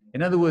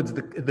 In other words,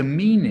 the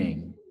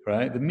meaning,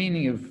 right? The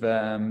meaning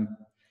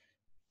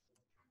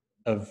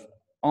of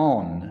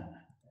on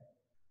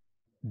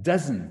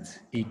doesn't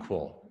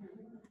equal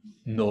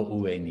no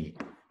ueni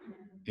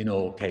in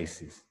all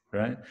cases,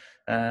 right?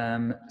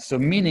 So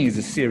meaning is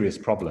a serious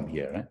problem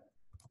here, right?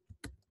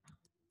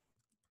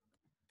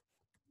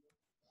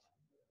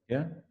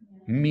 Yeah.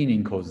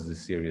 Meaning causes a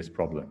serious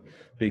problem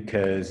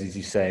because, as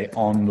you say,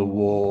 on the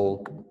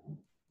wall.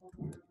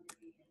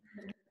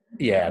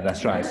 Yeah,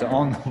 that's right. So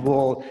on the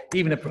wall,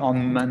 even if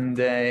on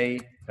Monday,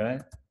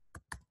 right?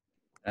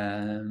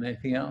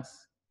 Anything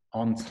else?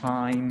 On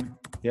time,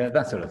 yeah,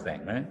 that sort of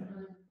thing, right?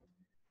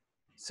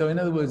 So in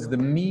other words, the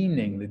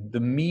meaning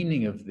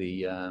of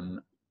the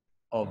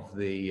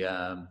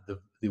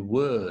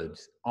word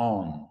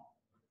on,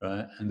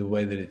 right, and the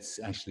way that it's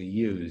actually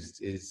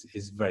used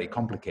is very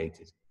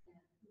complicated.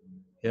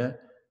 Yeah,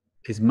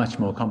 it's much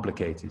more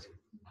complicated.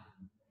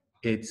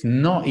 It's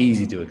not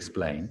easy to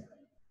explain.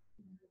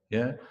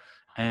 Yeah,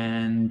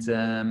 and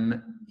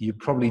you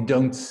probably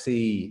don't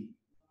see,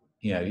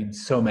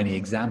 so many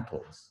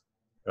examples,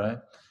 right?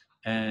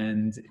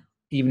 And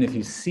even if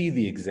you see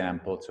the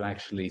example, to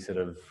actually sort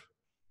of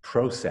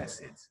process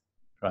it,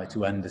 right,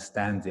 to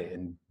understand it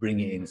and bring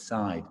it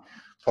inside,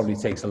 probably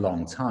takes a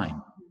long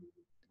time.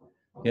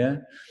 Yeah,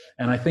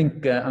 and I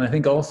think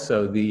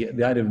also the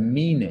idea of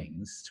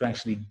meanings, to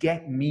actually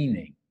get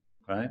meaning,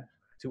 right,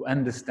 to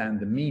understand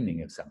the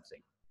meaning of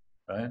something,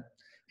 right,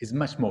 is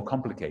much more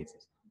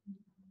complicated.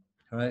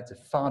 Right, it's a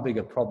far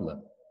bigger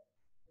problem.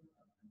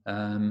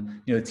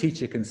 A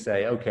teacher can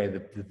say, okay,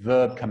 the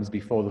verb comes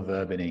before the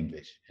verb in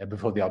English,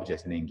 before the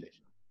object in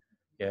English.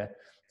 Yeah,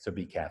 so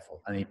be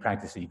careful. And you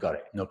practice it, you got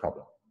it, no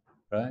problem,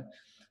 right?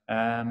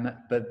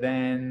 But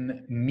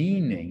then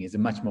meaning is a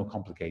much more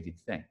complicated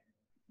thing.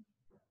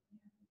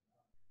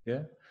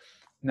 Yeah.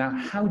 Now,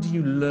 how do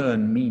you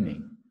learn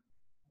meaning?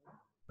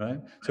 right?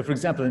 So for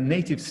example, a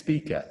native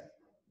speaker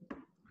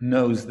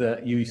knows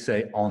that you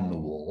say on the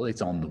wall,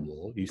 it's on the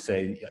wall. You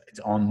say it's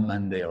on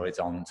Monday or it's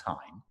on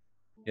time.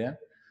 Yeah.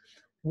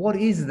 What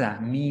is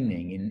that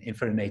meaning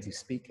for a native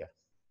speaker?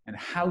 And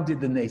how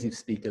did the native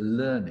speaker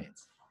learn it?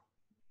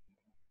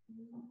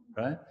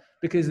 Right?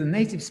 Because the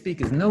native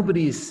speakers,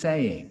 nobody is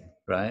saying,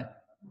 right?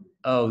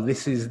 Oh,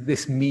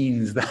 this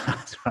means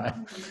that, right?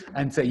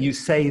 And so you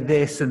say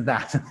this and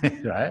that,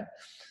 right?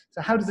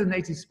 So how does a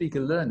native speaker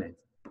learn it?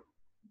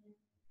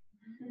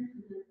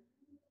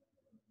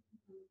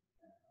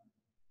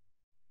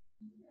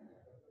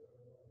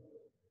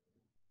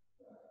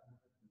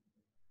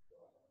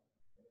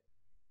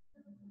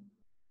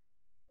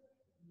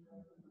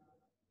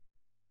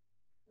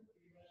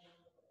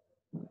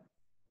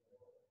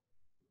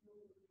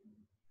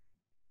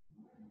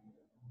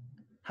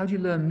 How do you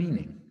learn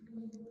meaning?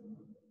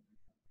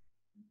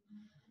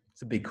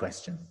 It's a big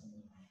question.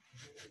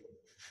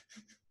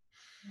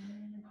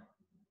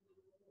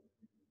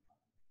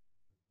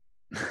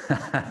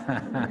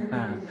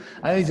 I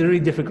think these are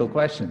really difficult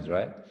questions,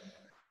 right?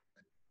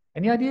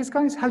 Any ideas,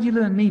 guys? How do you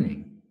learn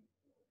meaning?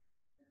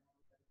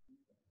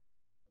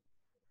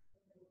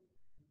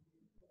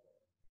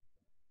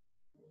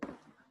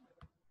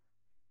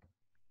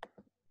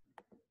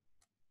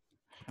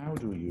 How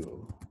do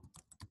you,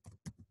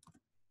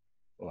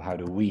 or how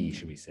do we,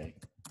 should we say,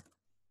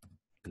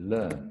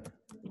 learn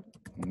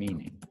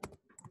meaning?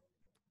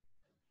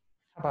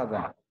 How about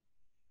that?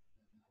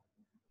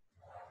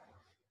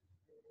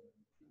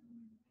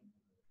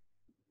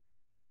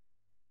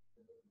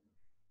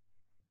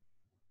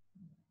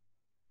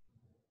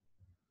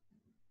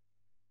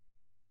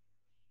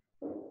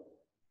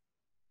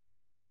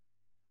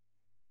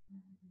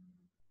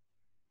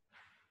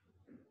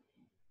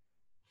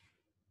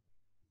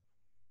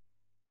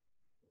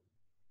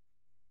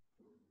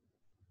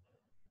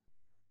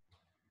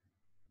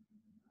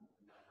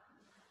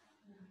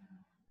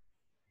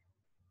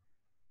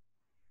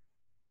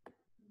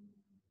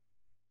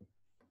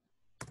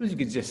 Suppose you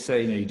could just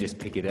say, you just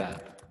pick it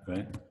up,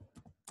 right?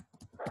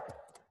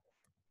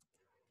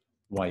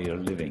 While you're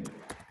living.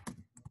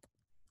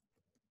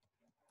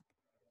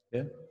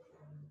 Yeah?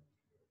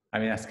 I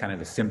mean, that's kind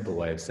of a simple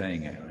way of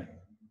saying it, right?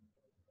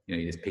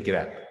 You just pick it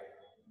up,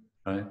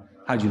 right?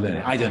 How do you learn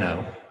it? I don't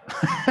know.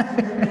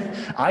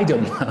 I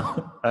don't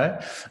know,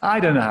 right? I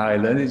don't know how I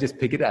learn it, just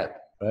pick it up,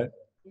 right?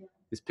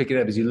 Just pick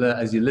it up as you learn,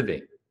 as you're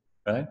living,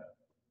 right?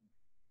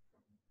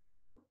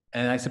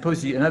 And I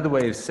suppose another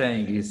way of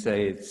saying, you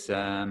say it's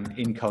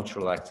in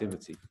cultural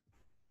activity.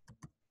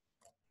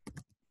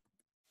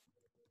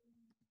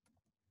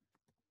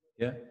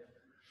 Yeah?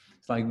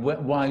 It's like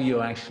while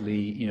you're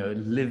actually,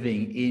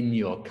 living in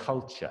your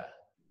culture,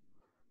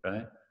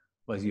 right?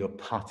 As you're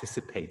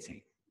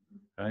participating,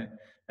 right?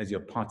 As you're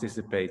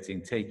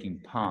participating, taking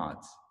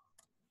part,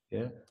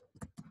 yeah?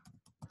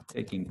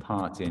 Taking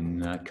part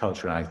in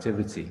cultural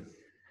activity.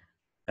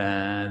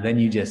 Then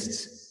you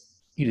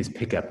just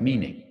pick up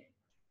meaning.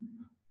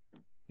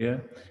 Yeah,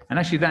 and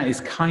actually that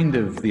is kind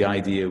of the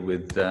idea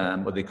with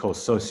what they call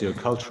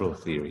sociocultural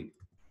theory.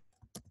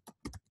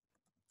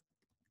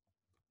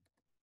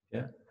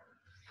 Yeah,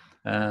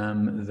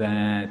 and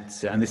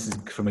this is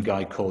from a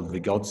guy called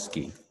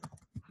Vygotsky.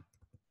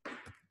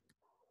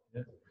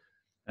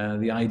 Yeah?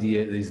 The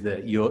idea is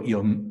that your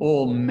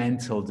all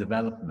mental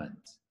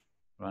development,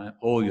 right?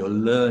 All your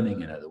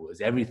learning, in other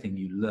words, everything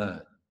you learn,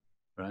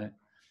 right,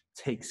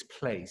 takes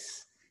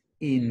place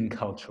in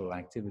cultural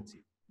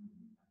activity.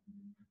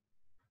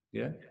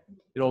 Yeah,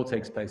 it all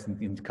takes place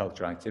in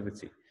cultural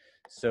activity.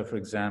 So, for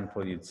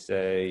example, you'd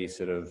say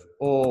sort of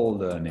all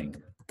learning,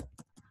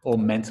 all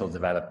mental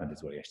development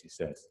is what he actually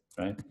says,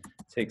 right?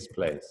 Takes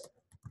place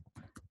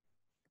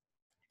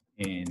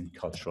in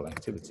cultural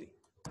activity.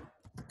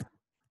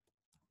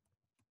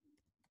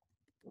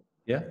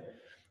 Yeah,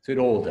 so it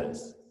all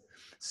does.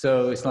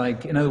 So it's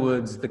like, in other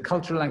words, the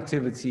cultural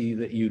activity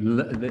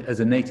that as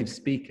a native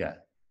speaker,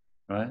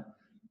 right?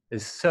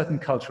 There's certain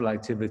cultural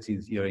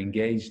activities you're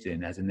engaged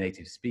in as a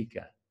native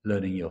speaker,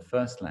 learning your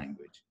first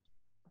language.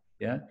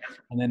 Yeah.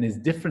 And then there's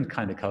different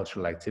kind of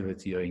cultural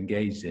activity you're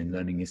engaged in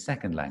learning your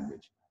second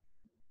language.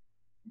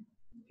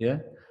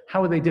 Yeah.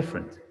 How are they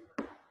different?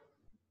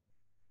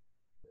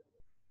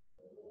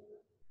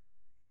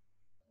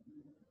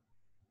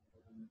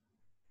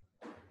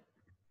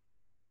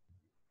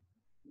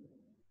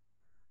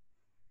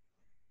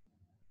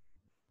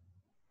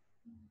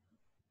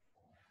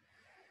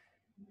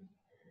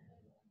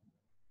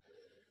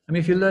 I mean,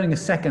 if you're learning a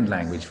second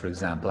language, for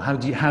example, how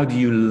do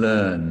you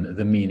learn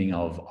the meaning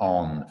of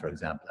on, for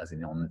example, as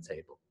in on the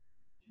table?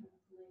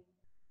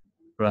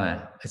 Right.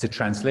 It's a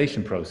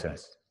translation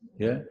process.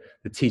 Yeah.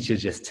 The teacher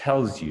just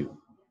tells you,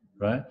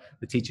 right?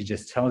 The teacher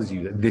just tells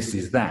you that this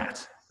is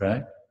that,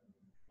 right?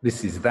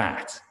 This is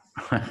that,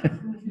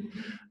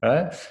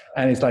 right?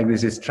 And it's like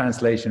there's this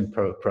translation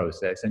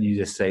process, and you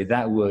just say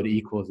that word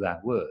equals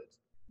that word,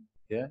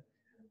 yeah?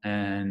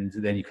 And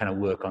then you kind of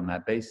work on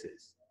that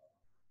basis,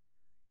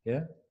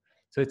 yeah?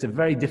 So it's a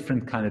very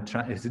different kind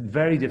of, it's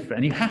very different,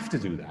 and you have to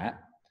do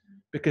that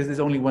because there's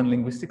only one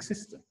linguistic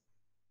system,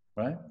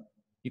 right?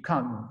 You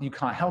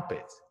can't help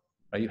it,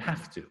 right? You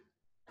have to,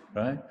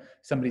 right?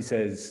 Somebody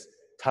says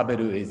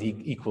taberu is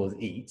equals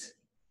eat,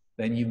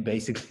 then you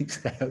basically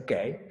say,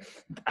 okay,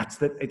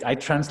 I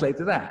translate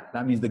to that.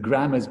 That means the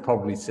grammar is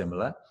probably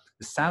similar,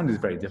 the sound is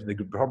very different,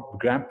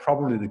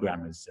 probably the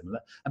grammar is similar,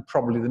 and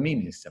probably the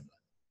meaning is similar,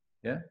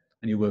 yeah?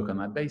 And you work on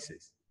that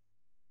basis,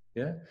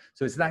 yeah?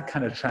 So it's that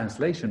kind of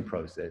translation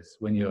process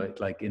when you're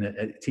like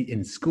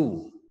in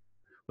school,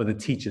 where the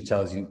teacher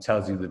tells you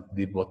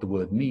what the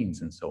word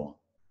means and so on,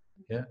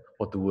 yeah?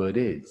 What the word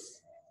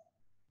is,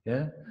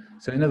 yeah?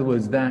 So in other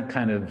words, that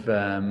kind of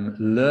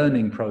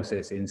learning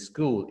process in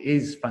school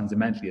is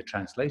fundamentally a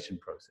translation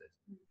process.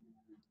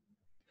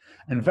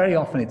 And very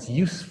often it's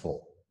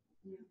useful,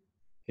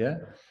 yeah?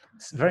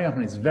 Very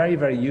often it's very,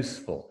 very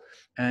useful.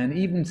 And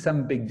even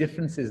some big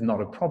differences,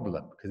 not a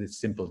problem, because it's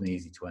simple and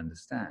easy to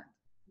understand,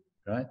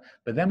 right?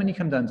 But then when you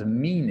come down to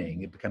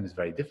meaning, it becomes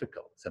very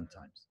difficult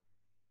sometimes,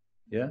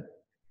 yeah?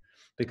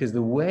 Because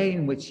the way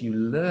in which you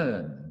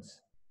learned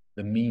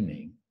the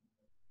meaning,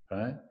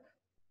 right,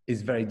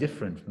 is very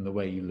different from the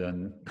way you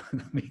learn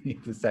the meaning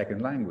of the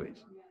second language,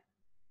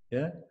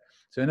 yeah?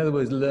 So in other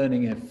words,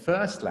 learning a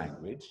first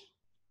language,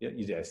 yeah,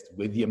 you just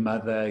with your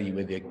mother, you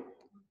with your,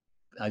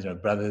 I don't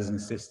know, brothers and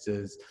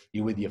sisters,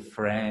 you're with your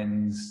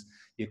friends,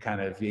 you're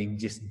kind of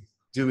just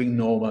doing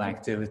normal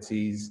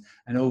activities,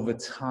 and over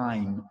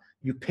time,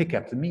 you pick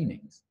up the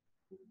meanings,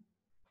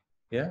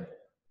 yeah?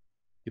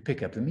 You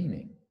pick up the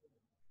meaning.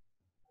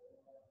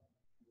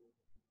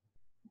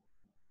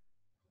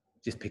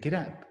 Just pick it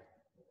up,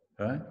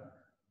 right?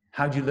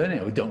 How do you learn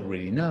it? We don't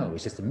really know.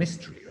 It's just a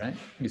mystery, right?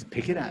 You just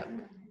pick it up.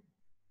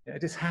 Yeah,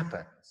 it just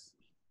happens.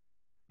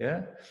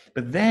 Yeah,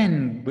 but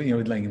then you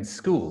know, like in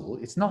school,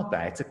 it's not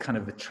that. It's a kind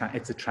of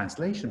it's a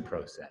translation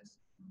process.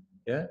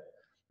 Yeah,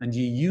 and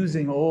you're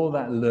using all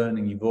that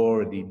learning you've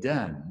already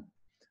done,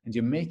 and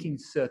you're making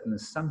certain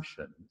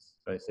assumptions.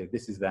 Right? Say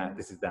this is that,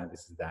 this is that,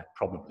 this is that,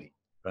 probably.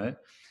 Right?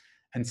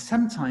 And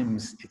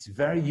sometimes it's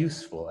very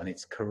useful and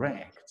it's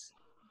correct.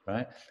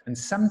 Right? And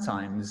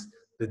sometimes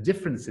the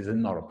differences are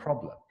not a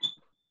problem.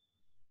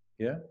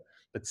 Yeah,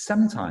 but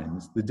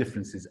sometimes the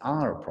differences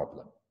are a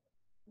problem.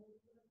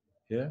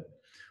 Yeah,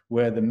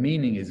 where the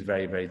meaning is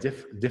very, very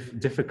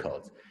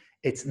difficult.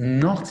 It's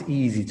not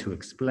easy to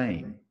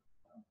explain,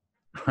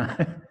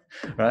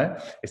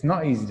 right? It's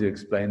not easy to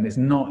explain. It's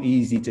not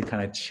easy to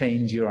kind of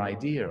change your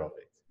idea of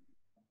it,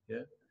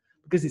 yeah,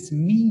 because it's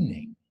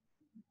meaning,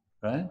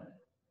 right?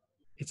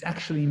 It's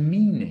actually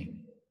meaning,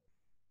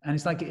 and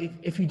it's like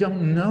if you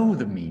don't know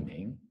the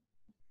meaning,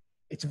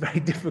 it's very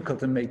difficult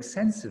to make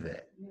sense of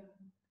it.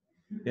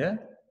 Yeah.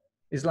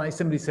 It's like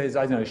somebody says,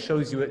 I don't know, show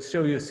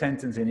you a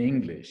sentence in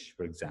English,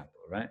 for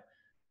example, right?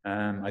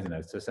 I don't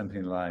know, so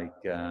something like,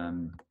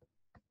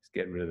 let's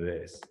get rid of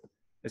this.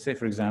 Let's say,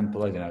 for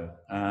example, I don't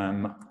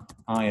know,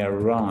 I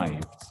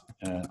arrived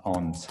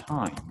on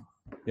time,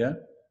 yeah?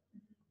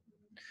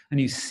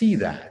 And you see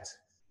that,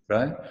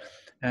 right?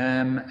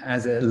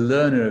 As a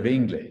learner of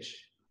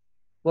English.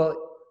 Well,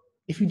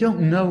 if you don't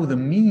know the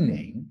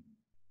meaning,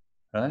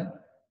 right?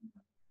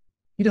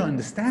 You don't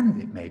understand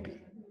it,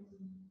 maybe,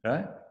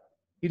 right?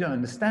 You don't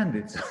understand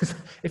it. So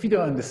if you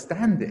don't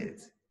understand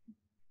it,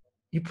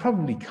 you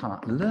probably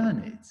can't learn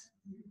it.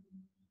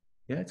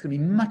 Yeah, it's going to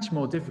be much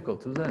more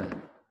difficult to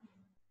learn.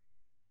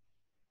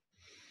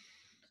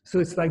 So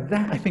it's like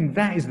that. I think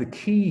that is the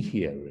key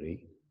here,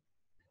 really,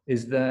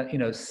 is that, you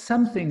know,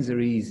 some things are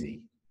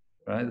easy,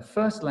 right? The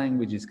first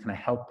language is kind of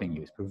helping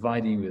you. It's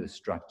providing you with a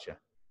structure.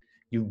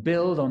 You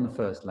build on the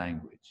first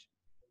language,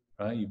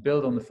 right? You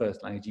build on the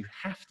first language. You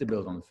have to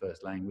build on the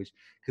first language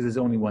because there's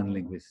only one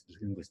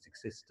linguistic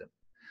system.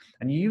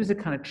 And you use a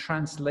kind of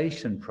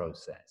translation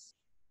process.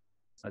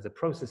 As a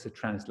process of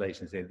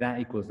translation, say that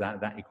equals that,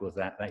 that equals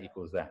that, that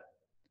equals that.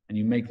 And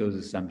you make those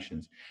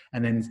assumptions.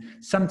 And then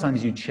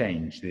sometimes you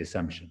change the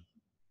assumption.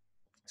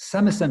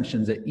 Some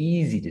assumptions are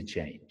easy to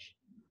change.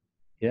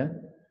 Yeah?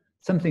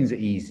 Some things are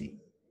easy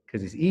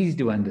because it's easy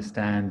to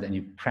understand and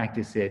you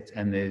practice it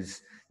and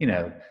there's, you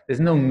know, there's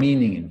no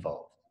meaning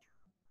involved.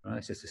 Right?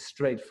 It's just a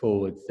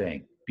straightforward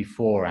thing,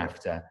 before,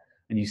 after,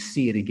 and you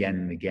see it again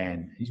and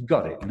again. You've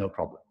got it, no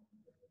problem.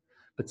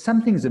 But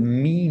some things are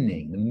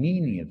meaning, the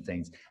meaning of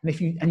things.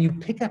 And you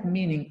pick up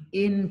meaning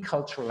in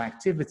cultural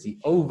activity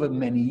over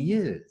many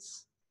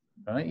years,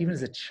 right? Even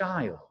as a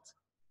child,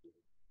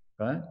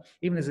 right?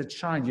 Even as a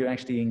child, you're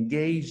actually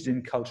engaged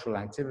in cultural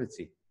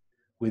activity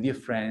with your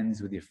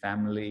friends, with your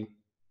family,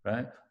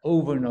 right?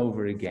 Over and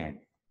over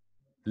again,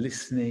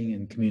 listening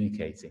and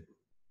communicating.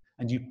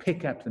 And you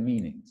pick up the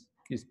meanings.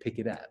 You just pick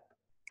it up,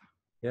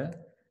 yeah?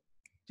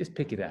 Just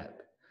pick it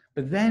up.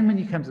 But then when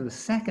you come to the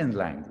second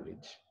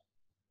language,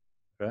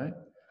 right?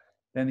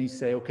 Then you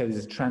say, okay,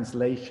 there's a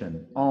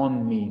translation.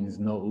 On means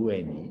no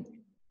ueni,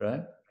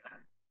 right?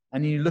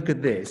 And you look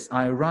at this.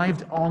 I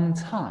arrived on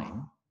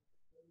time.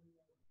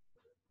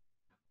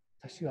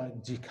 Tashi wa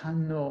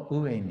jikan no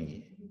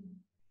ueni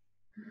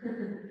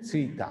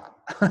tsuita.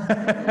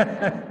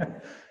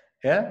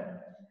 Yeah?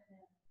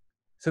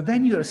 So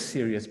then you're a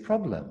serious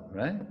problem,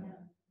 right?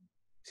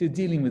 So you're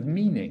dealing with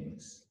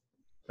meanings,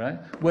 right?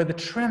 Where the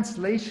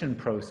translation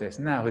process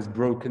now has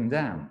broken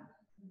down.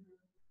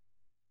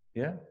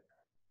 Yeah?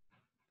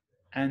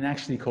 And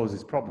actually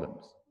causes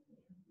problems.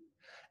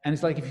 And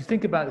it's like if you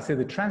think about, say,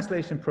 the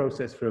translation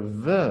process for a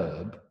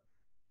verb,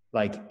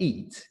 like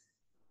eat,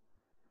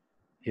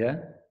 yeah?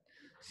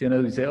 So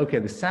you say, okay,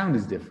 the sound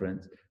is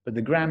different, but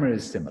the grammar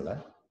is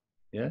similar,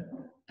 yeah?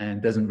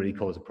 And doesn't really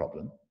cause a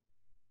problem,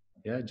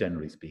 yeah,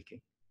 generally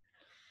speaking.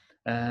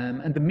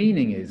 And the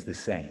meaning is the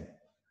same,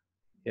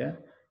 yeah?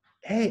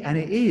 Hey, and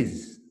it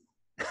is,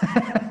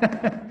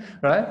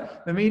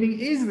 right? The meaning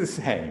is the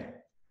same,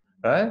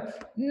 right?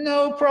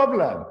 No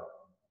problem,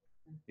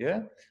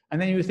 yeah?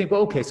 And then you think,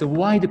 well, okay, so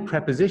why do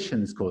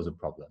prepositions cause a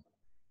problem?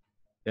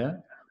 Yeah?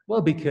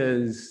 Well,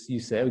 because you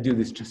say, oh, do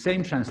this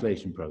same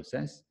translation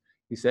process.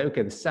 You say,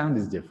 okay, the sound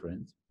is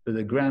different, but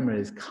the grammar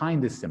is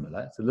kind of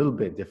similar. It's a little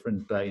bit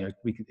different, but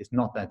it's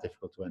not that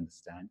difficult to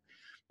understand.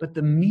 But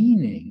the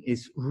meaning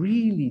is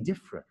really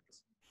different.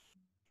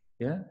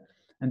 Yeah?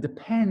 And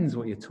depends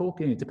what you're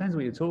talking, it depends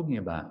what you're talking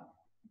about.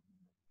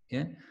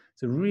 Yeah?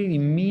 So really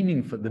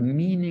meaningful, the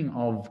meaning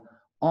of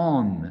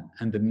on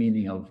and the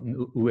meaning of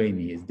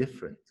ueni is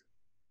different.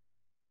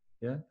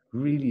 Yeah?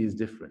 Really is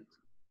different.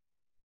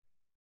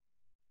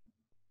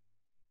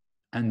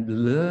 And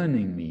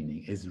learning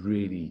meaning is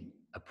really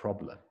a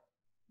problem.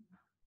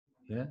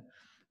 Yeah?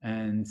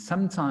 And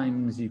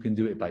sometimes you can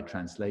do it by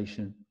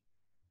translation,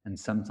 and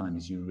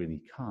sometimes you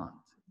really can't.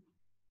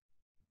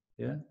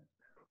 Yeah?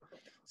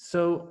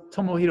 So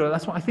Tomohiro,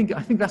 that's what I think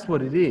that's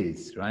what it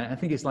is, right? I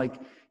think it's like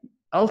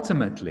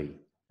ultimately,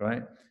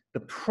 right,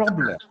 the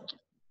problem,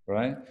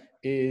 right,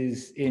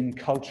 is in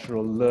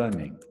cultural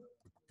learning.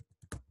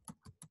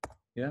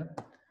 Yeah?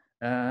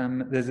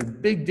 There's a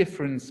big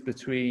difference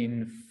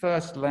between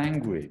first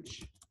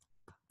language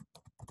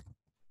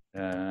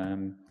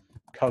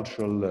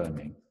cultural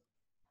learning.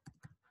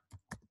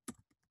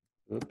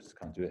 Oops,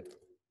 can't do it.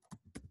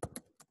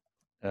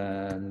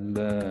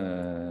 Learning,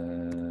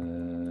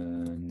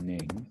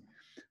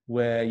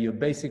 where you're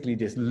basically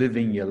just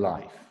living your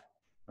life,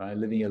 right?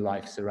 Living your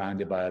life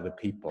surrounded by other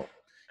people.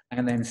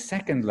 And then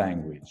second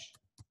language,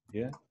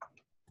 yeah?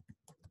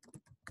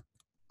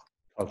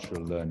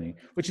 Cultural learning,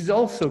 which is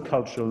also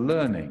cultural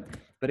learning,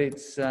 but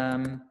it's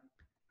a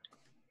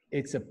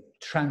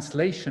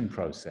translation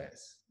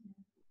process,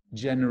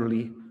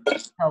 generally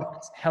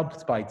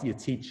helped by your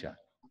teacher.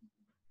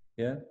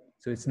 Yeah,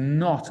 so it's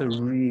not a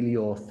really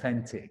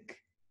authentic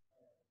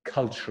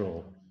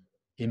cultural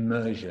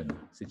immersion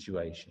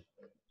situation.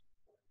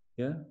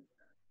 Yeah,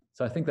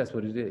 so I think that's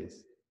what it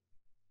is.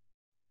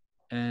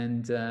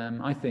 And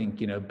I think,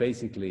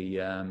 basically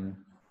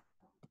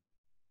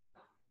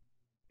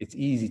it's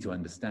easy to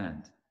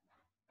understand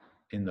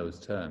in those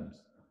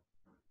terms.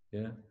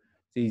 Yeah,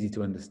 it's easy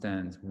to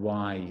understand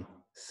why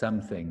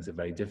some things are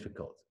very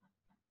difficult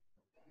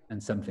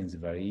and some things are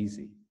very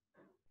easy.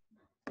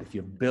 If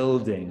you're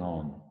building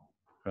on,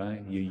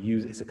 right,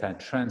 it's a kind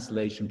of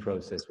translation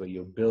process where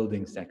you're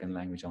building second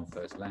language on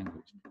first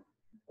language.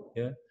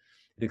 Yeah,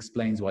 it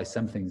explains why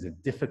some things are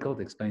difficult,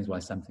 explains why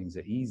some things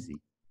are easy.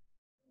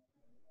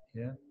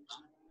 Yeah,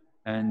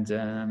 and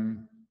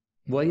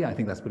well, yeah, I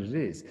think that's what it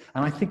is.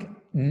 And I think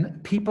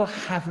people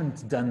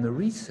haven't done the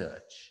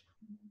research,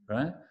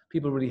 right?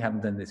 People really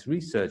haven't done this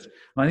research.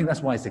 And I think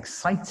that's why it's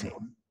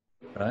exciting,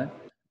 right?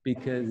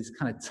 Because it's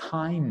kind of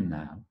time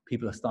now.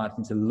 People are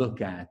starting to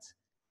look at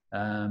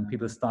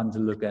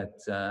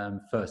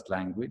first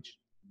language,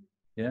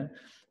 yeah?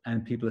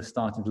 And people are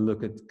starting to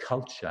look at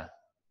culture,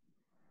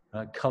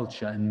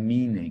 culture and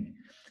meaning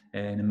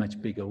in a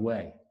much bigger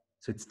way.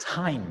 So it's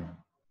time,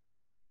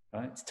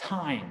 right? It's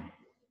time.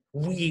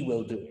 We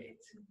will do it.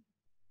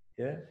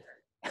 Yeah.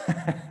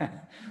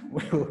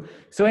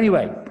 So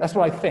anyway, that's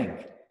what I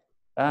think.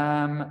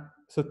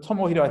 So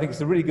Tomohiro, I think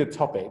it's a really good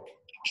topic,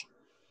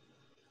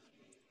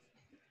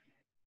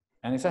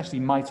 and it's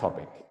actually my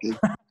topic.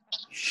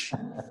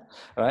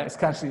 Right?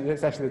 It's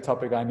actually the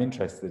topic I'm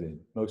interested in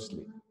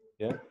mostly.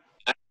 Yeah.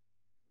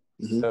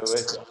 Mm-hmm.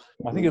 So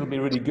I think it'll be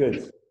really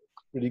good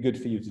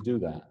for you to do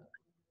that.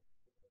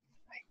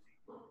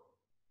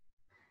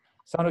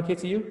 Sound okay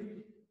to you?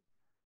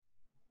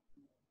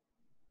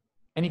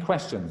 Any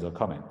questions or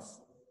comments?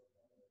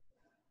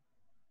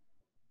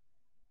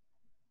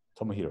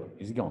 Tomohiro,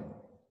 is he gone?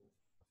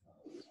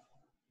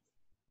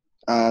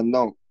 No.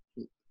 No?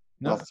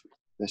 Not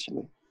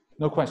especially.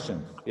 No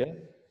questions, yeah?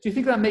 Do you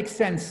think that makes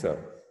sense, though?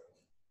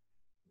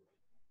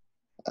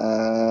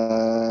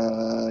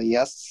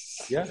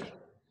 Yes. Yeah?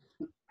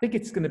 I think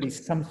it's going to be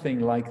something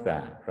like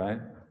that,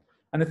 right?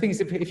 And the thing is,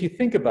 if you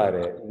think about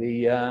it,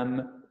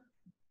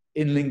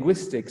 in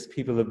linguistics,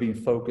 people have been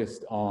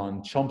focused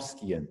on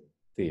Chomskyan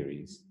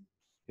theories,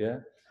 yeah?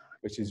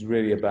 Which is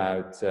really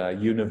about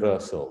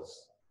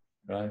universals,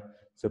 right?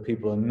 So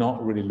people are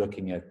not really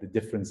looking at the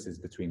differences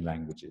between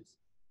languages,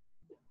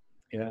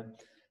 yeah?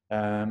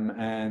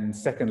 And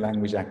second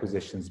language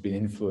acquisition has been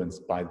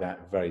influenced by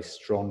that very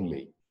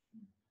strongly.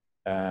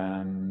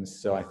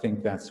 So I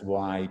think that's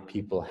why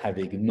people have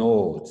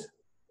ignored,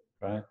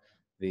 right,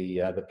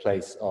 the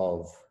place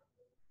of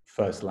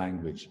first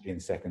language in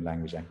second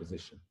language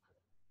acquisition.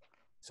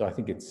 So I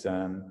think it's,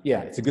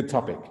 yeah, it's a good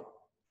topic.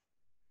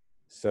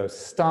 So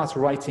start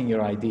writing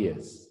your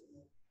ideas,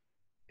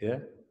 yeah?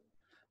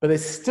 But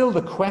there's still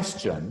the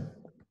question,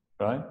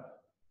 right?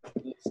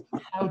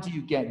 How do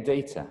you get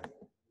data?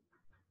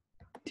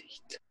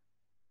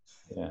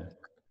 Yeah.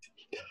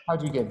 How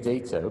do you get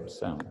data?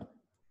 Oops,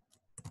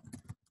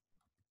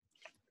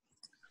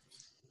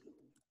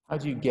 how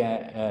do you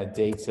get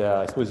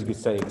data? I suppose you could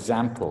say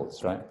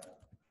examples, right?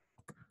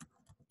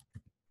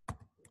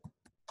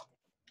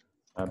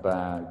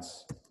 About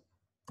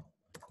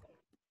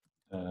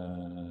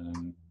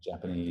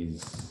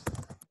Japanese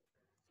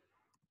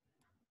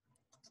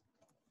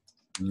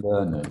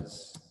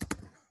learners'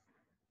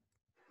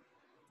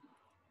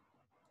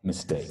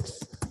 mistakes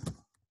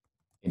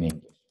in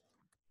English.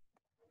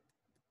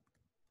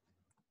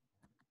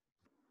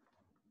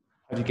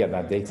 How do you get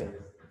that data?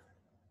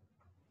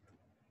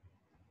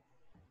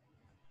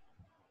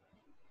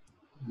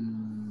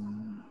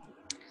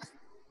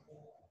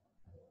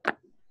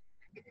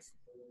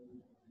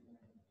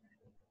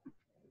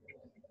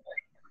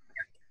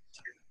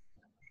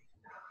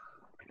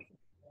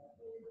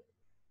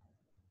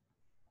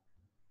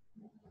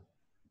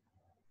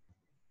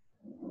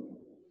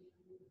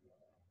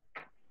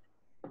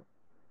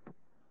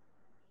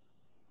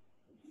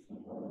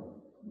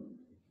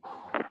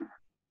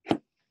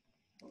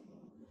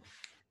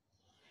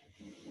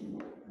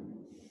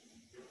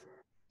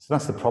 So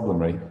that's the problem,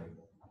 right?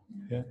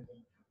 Yeah.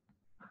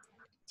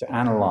 To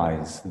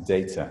analyze the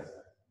data,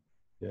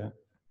 yeah,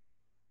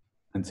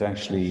 and to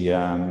actually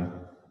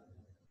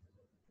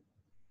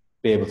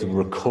be able to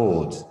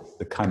record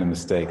the kind of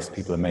mistakes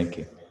people are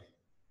making.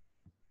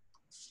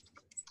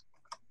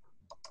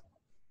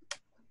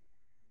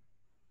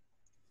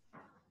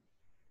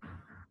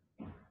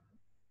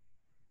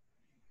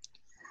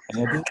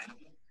 Any ideas?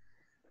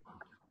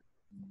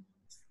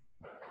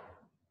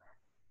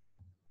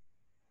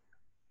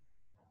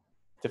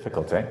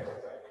 Difficult, eh?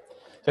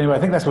 So anyway, I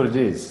think that's what it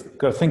is.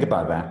 Got to think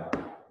about that,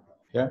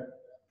 yeah,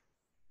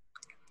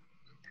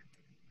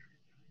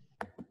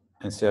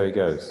 and see how it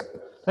goes.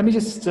 Let me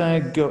just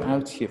go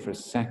out here for a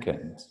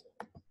second.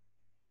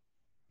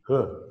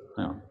 Oh,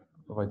 hang on.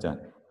 What have I done?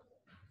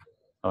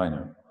 Oh, I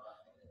know.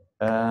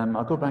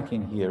 I'll go back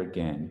in here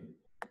again.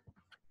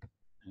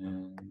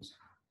 And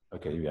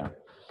okay, here we are.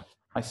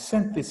 I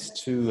sent this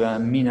to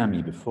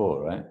Minami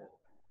before, right?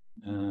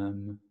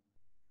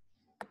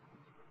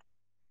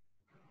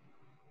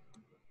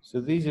 So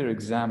these are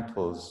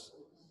examples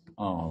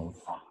of,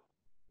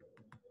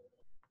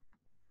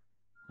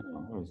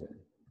 oh, where is it?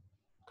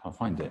 Can't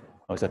find it.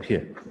 Oh, it's up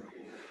here.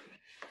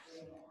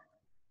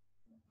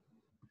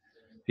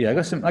 Yeah, I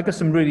got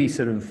some really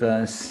sort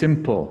of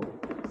simple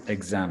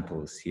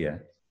examples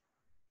here.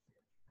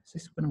 Is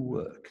this going to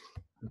work?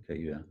 Okay,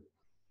 yeah.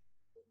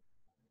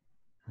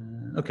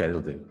 Okay,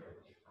 it'll do.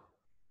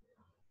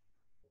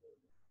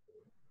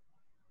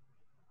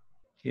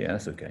 Yeah,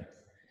 that's okay.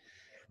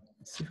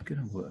 Is it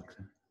going to work?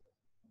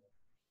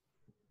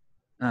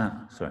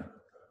 Ah, sorry.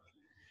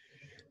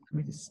 Let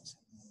me just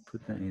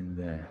put that in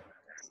there.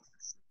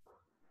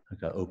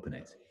 Okay, I'll open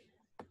it.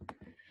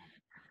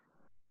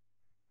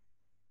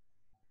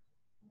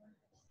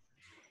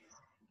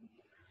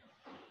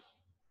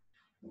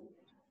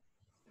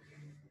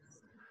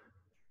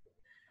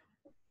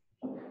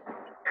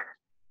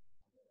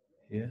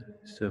 Yeah,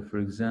 so for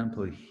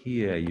example,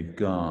 here you've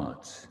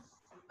got,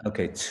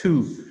 okay,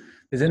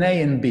 there's an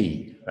A and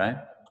B, right?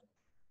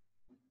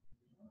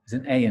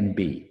 There's an A and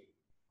B,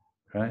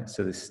 right?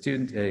 So there's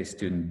student A,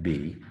 student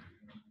B.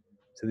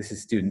 So this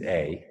is student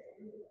A,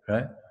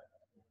 right?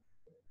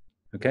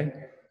 Okay?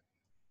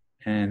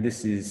 And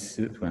this is,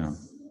 well,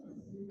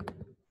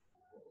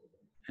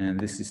 and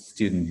this is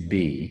student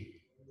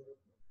B,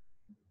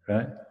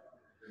 right?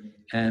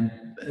 And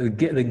the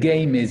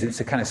game is,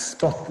 it's a kind of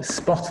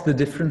spot the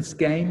difference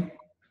game,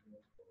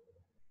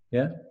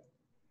 yeah?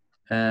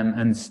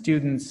 And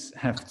students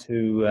have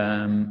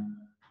to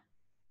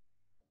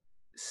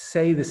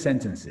say the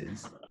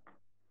sentences,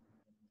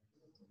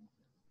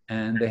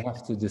 and they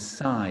have to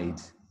decide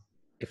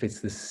if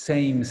it's the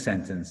same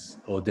sentence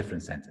or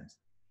different sentence.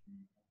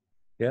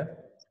 Yeah?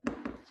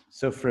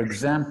 So for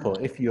example,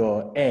 if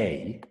you're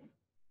A,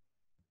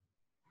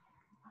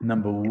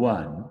 number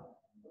 1,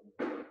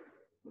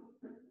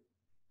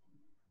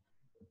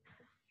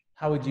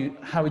 how would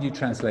you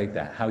translate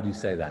that? How would you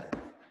say that?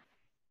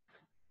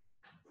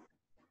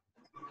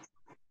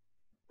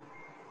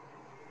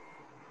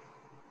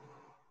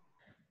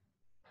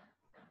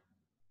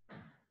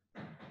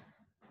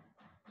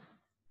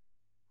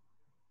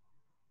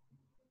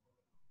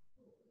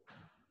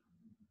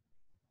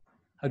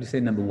 How do you say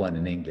number 1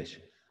 in English?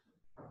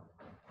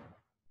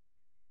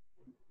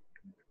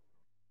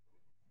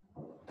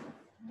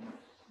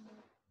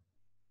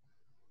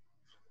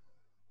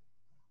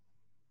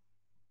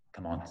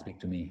 Come on, speak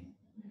to me.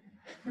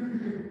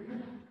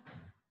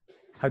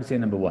 How do you say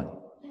number 1?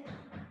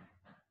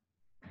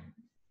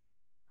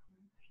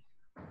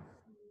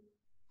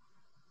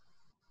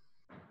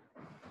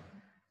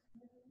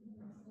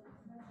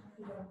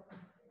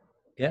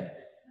 Yeah?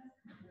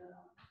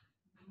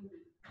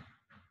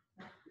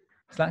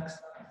 Slacks?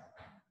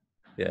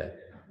 Yeah.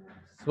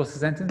 So what's the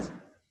sentence?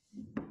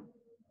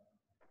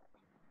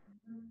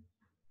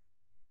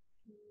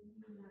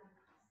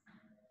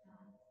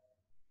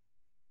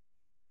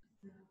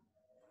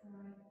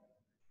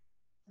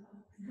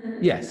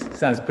 Yes,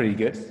 sounds pretty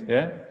good.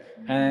 Yeah.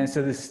 And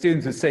so the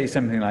students would say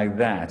something like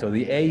that, or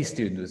the A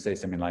student would say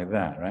something like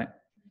that, right?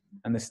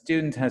 And the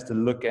student has to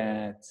look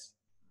at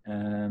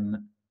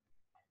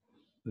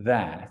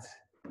that.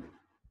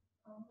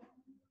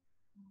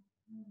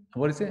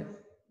 What is it?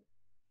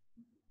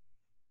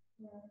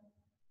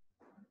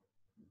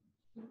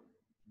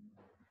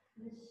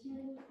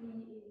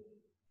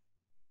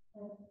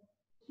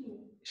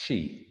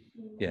 She.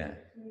 Yeah.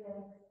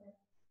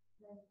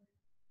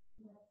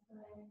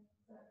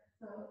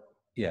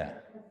 Yeah.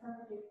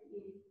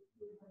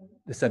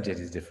 The subject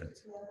is different.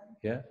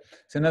 Yeah.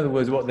 So in other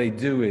words, what they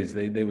do is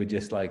they would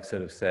just like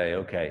sort of say,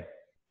 okay,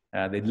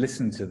 they'd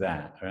listen to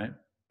that, right?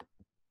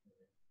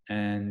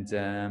 And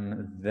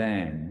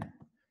then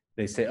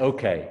they say,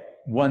 okay,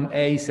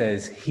 1A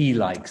says he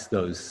likes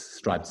those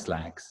striped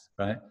slacks,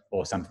 right?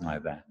 Or something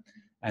like that.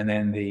 And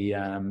then the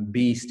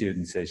B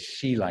student says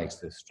she likes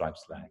the striped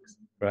slacks,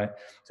 right?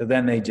 So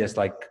then they just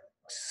like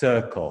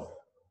circle,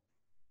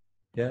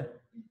 yeah?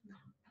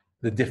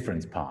 The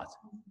difference part,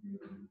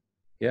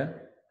 yeah?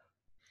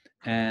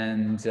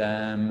 And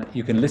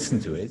you can listen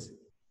to it,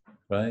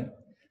 right?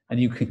 And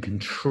you can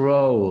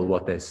control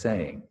what they're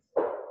saying,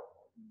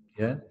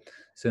 yeah?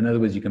 So in other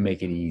words, you can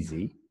make it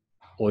easy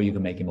or you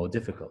can make it more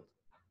difficult,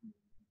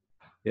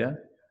 yeah?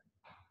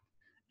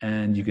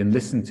 And you can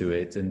listen to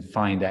it and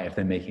find out if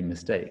they're making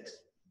mistakes,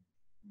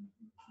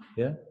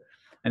 yeah?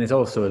 And it's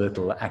also a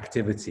little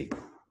activity,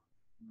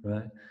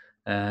 right?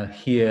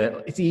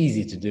 Here, it's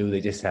easy to do.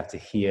 They just have to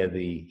hear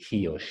the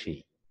he or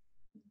she,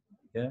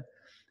 yeah?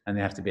 And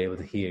they have to be able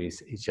to hear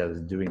each other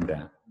doing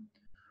that.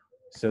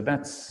 So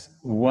that's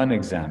one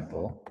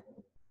example.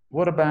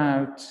 What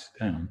about,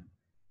 here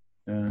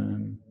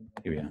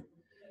we are.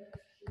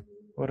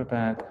 What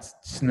about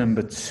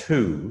number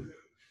 2?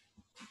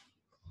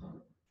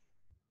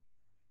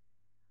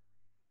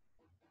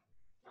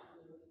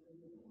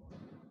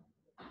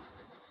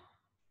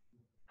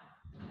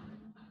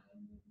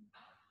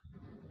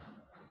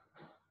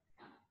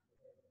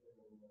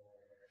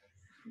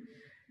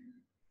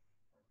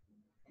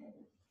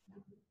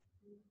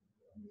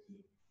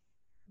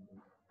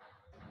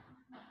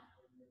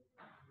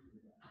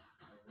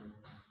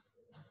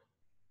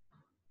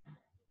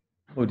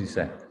 What would you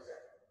say?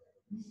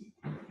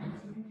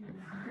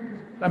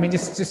 I mean,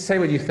 just say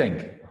what you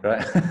think,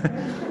 right? I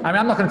mean,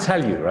 I'm not going to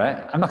tell you, right?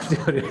 I'm not going to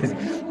do what it is.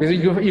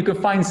 Because you can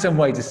find some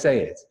way to say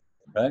it,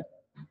 right?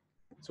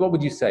 So what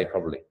would you say,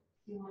 probably?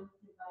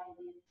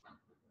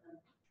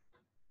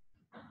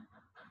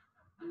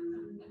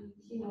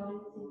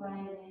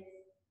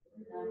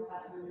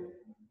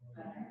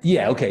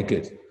 Yeah, okay,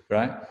 good,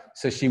 right?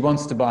 So she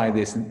wants to buy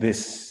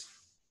this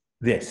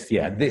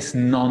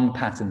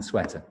non-pattern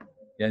sweater.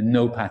 Yeah,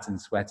 no pattern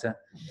sweater.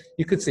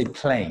 You could say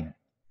plain,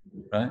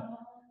 right?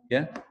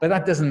 Yeah, but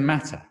that doesn't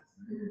matter,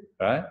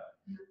 right?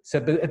 So,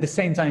 but at the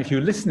same time, if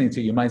you're listening to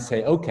it, you might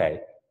say, okay,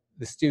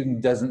 the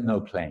student doesn't know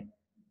plain.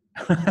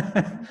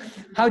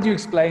 How do you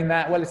explain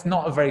that? Well, it's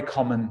not a very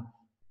common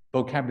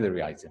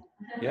vocabulary item,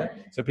 yeah?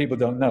 So people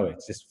don't know it,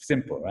 it's just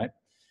simple, right?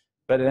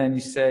 But then you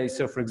say,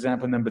 so for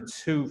example, number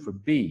 2 for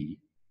B,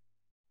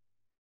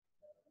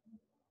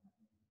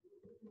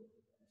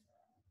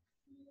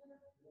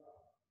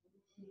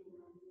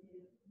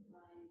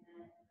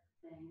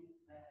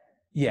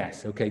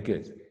 yes, okay,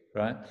 good,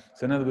 right?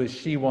 So in other words,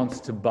 she wants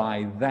to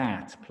buy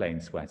that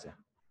plain sweater,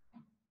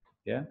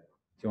 yeah?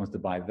 She wants to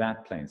buy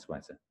that plain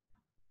sweater.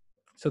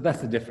 So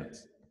that's the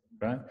difference,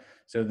 right?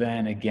 So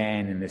then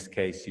again, in this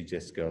case, you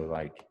just go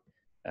like,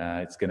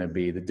 it's going to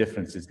be, the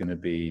difference is going to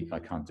be, I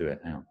can't do it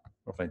now.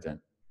 What have I done?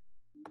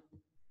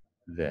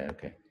 There,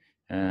 okay.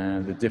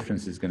 The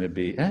difference is going to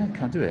be, I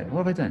can't do it.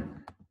 What have I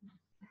done?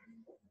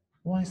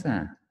 Why is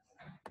that?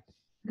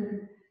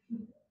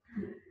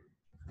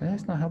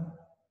 That's not how,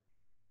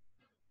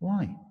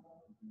 why?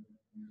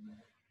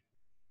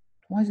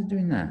 Why is it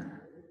doing that?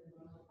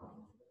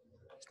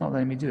 It's not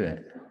letting me do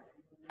it.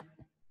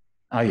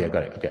 Oh yeah,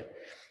 got it, okay.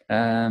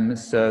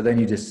 So then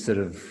you just sort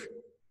of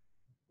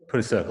put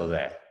a circle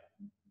there,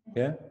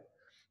 yeah?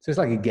 So it's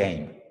like a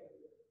game,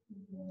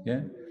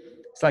 yeah?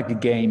 It's like a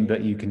game,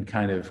 but you can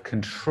kind of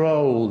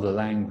control the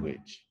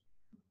language,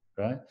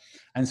 right?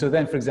 And so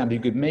then, for example,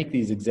 you could make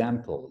these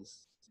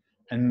examples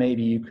and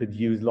maybe you could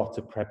use lots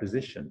of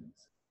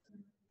prepositions,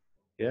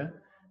 yeah?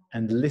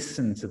 And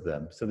listen to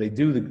them. So they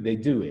do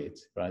it,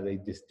 right? They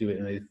just do it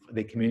and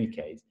they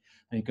communicate.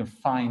 And you can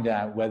find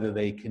out whether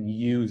they can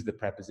use the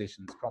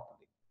prepositions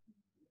properly,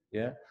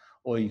 yeah?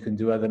 Or you can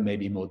do other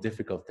maybe more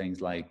difficult things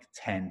like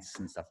tense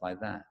and stuff like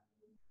that,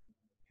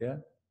 yeah?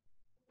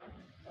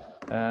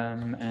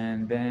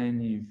 And then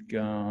you've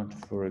got,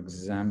 for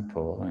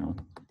example, hang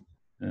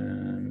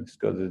on, let's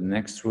go to the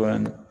next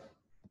one.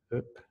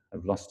 Oop,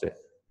 I've lost it.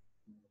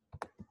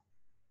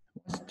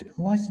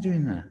 Why is it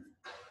doing that?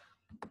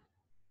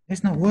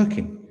 It's not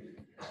working.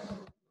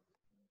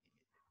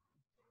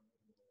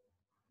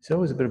 It's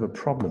always a bit of a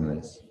problem,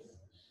 this.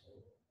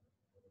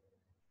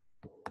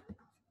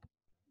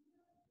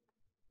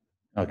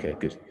 Okay,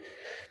 good.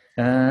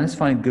 Let's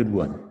find a good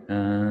one.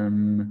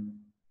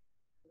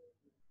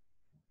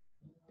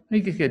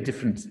 We could get a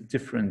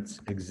different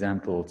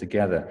example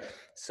together.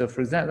 So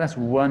for example, that's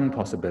one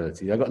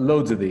possibility. I've got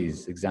loads of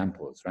these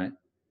examples, right?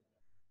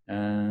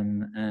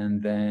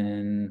 And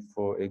then,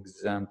 for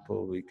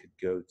example, we could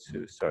go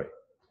to, sorry,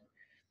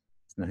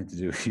 it's nothing to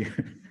do with you.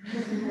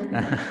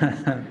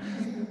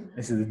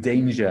 This is the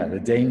danger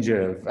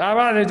of, what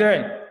are they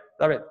doing?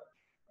 Stop it.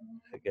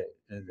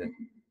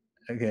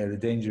 Okay, the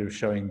danger of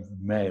showing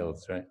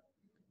males, right?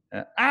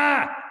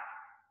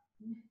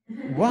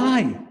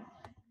 Why?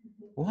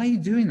 Why are you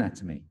doing that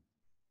to me?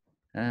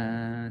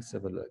 Let's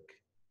have a look.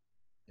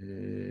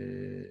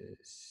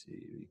 Let's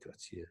see, we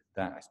got here.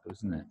 That, I suppose,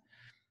 isn't it?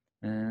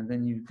 And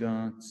then you've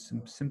got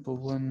some simple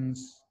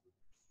ones.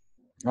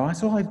 Oh, I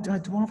saw. What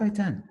have I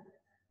done?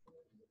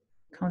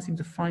 Can't seem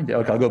to find it.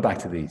 Okay, I'll go back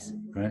to these.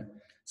 Right.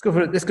 Let's go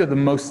for it. Let's go the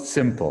most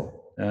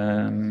simple.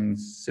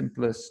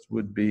 Simplest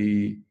would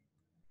be.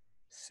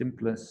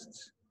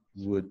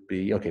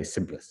 Okay.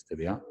 Simplest. There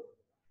we are.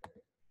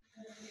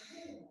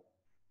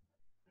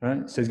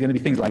 Right. So it's going to be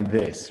things like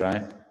this,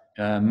 right?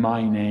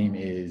 My name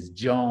is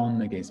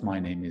John against my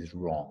name is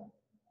Ron.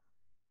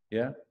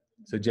 Yeah.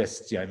 So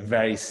just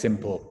very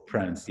simple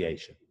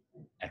pronunciation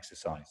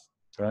exercise,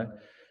 right?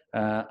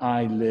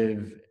 I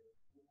live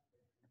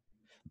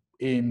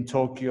in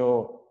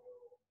Tokyo.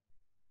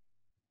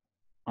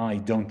 I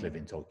don't live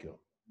in Tokyo.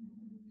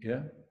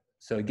 Yeah.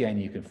 So again,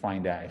 you can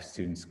find out if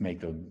students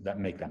make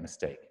that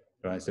mistake,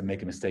 right? So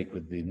make a mistake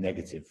with the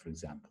negative, for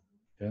example.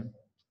 Yeah.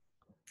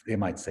 They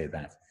might say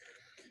that.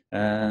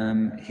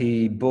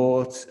 He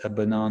bought a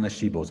banana.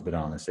 She bought a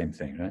banana. Same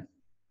thing, right?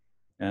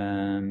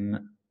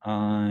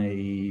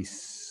 I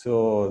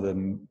saw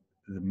the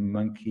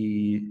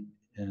monkey.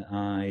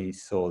 I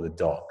saw the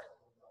dog.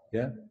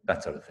 Yeah,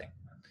 that sort of thing.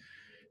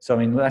 So I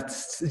mean,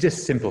 that's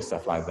just simple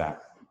stuff like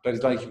that. But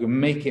it's like you can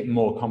make it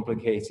more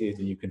complicated,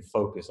 and you can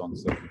focus on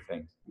certain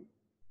things.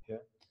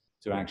 Yeah,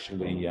 to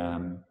actually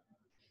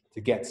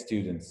to get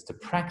students to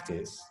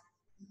practice.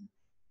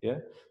 Yeah,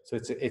 so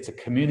it's a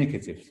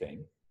communicative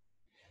thing.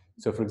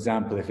 So for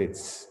example, if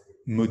it's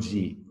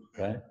muji,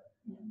 right?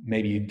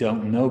 Maybe you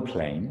don't know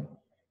plane,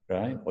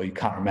 right? Or you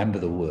can't remember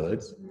the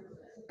words,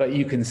 but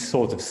you can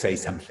sort of say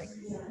something,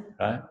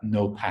 right?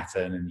 No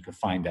pattern, and you can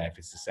find out if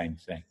it's the same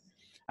thing.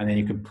 And then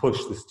you can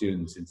push the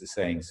students into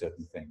saying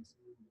certain things.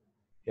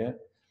 Yeah?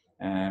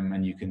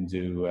 And you can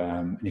do,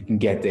 you can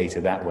get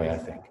data that way, I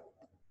think.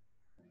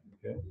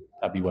 Yeah?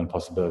 That'd be one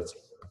possibility.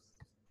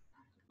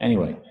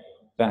 Anyway,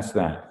 that's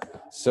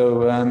that.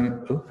 So,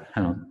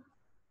 hang on.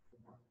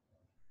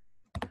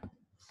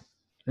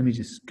 Let me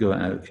just go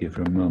out of here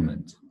for a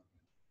moment.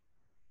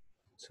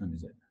 What time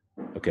is it?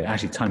 Okay,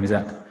 actually, time is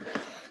up.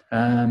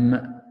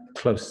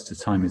 Close to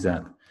time is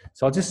up.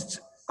 So I'll just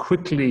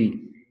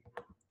quickly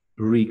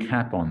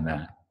recap on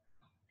that.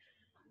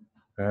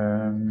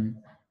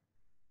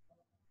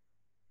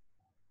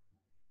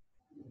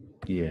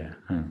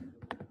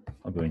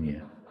 I'll go in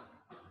here.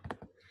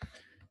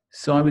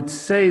 So I would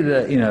say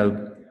that,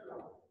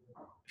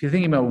 if you're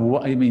thinking about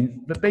what I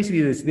mean, but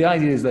basically the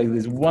idea is like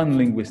there's one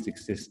linguistic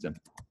system.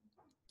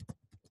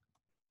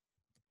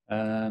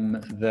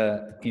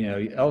 That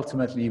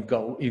ultimately you've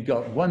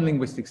got one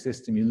linguistic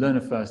system. You learn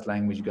a first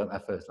language, you've got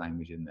that first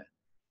language in there,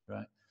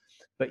 right?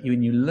 But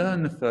when you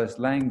learn the first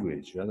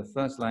language, right, the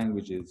first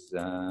language is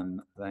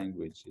learned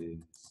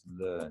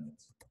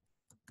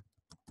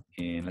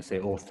in, let's say,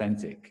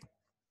 authentic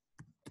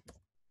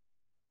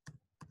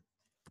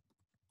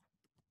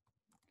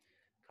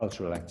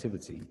cultural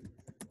activity.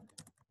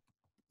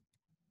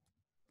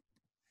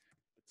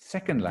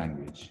 Second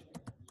language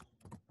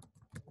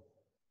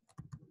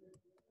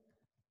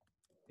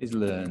is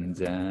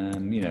learned,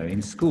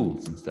 in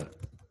schools and stuff.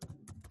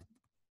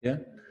 Yeah.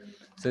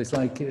 So it's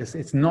like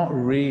it's not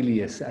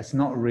really a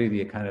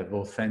kind of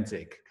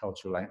authentic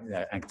cultural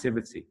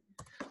activity.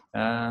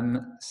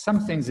 Some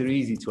things are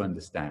easy to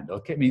understand.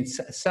 Okay, I mean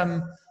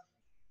some.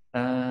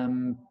 I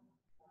mean,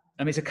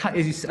 I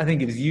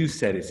think as you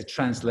said, it's a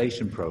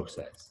translation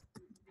process.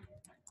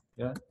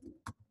 Yeah.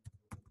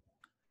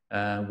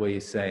 Where you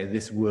say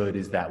this word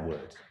is that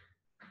word.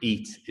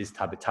 Eat is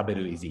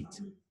taberu is eat.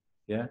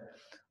 Yeah.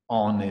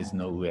 On is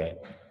no ue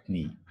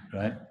ni,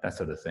 right? That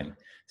sort of thing.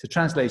 It's a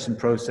translation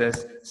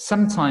process.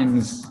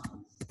 Sometimes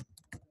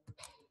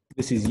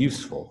this is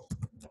useful.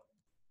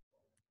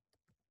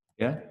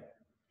 Yeah.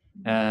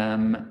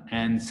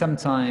 And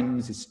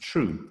sometimes it's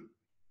true,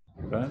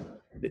 right?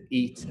 That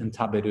eat and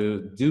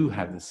taberu do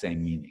have the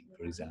same meaning,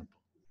 for example.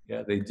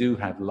 Yeah, they do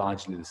have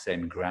largely the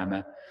same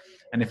grammar.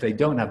 And if they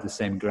don't have the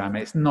same grammar,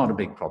 it's not a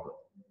big problem.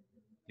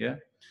 Yeah.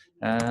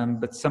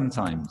 But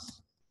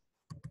sometimes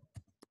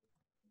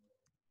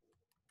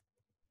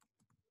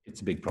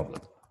it's a big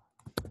problem.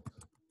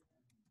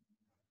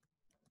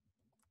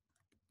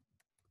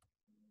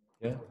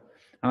 Yeah.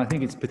 And I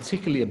think it's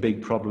particularly a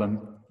big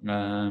problem,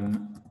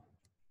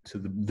 so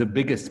the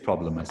biggest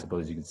problem, I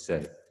suppose you could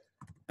say,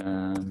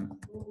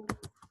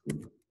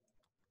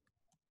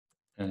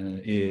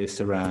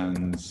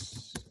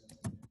 surrounds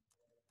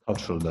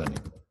cultural learning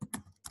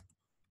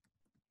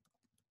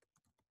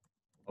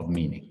of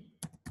meaning.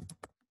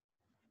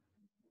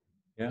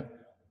 Yeah?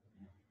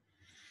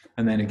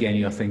 And then again,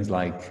 you have things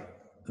like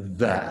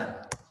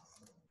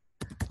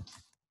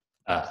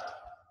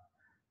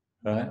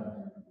right?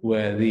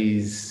 Where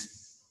these,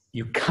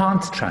 you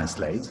can't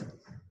translate,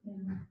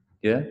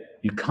 yeah?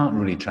 You can't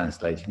really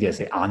translate. You can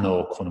say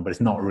ano, kono, but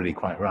it's not really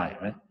quite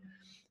right?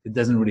 It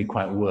doesn't really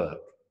quite work,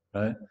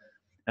 right?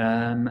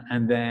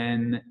 And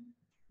then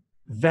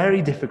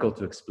very difficult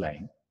to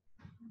explain,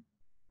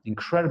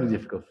 incredibly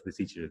difficult for the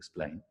teacher to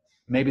explain.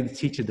 Maybe the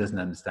teacher doesn't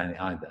understand it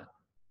either.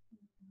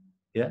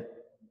 Yeah?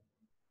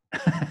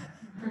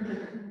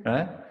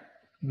 Right?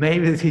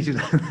 Maybe the teacher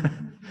doesn't,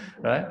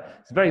 right?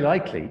 It's very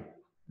likely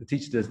the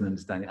teacher doesn't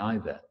understand it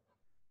either.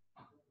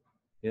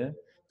 Yeah?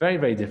 Very,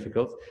 very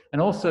difficult.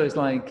 And also it's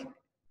like,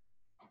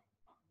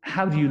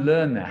 how do you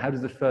learn that? How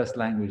does the first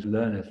language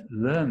learner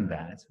learn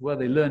that? Well,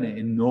 they learn it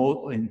in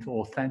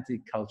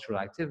authentic cultural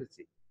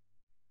activity.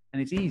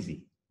 And it's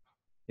easy.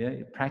 Yeah,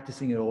 you're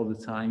practicing it all the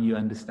time. You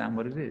understand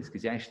what it is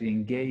because you're actually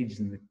engaged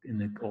in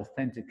the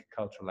authentic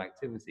cultural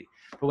activity.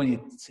 But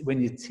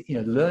when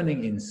you're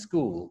learning in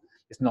school,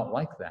 it's not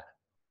like that.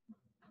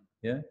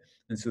 Yeah,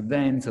 and so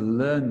then to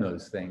learn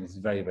those things is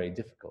very, very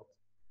difficult.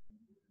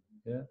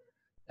 Yeah,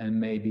 and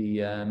maybe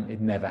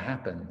it never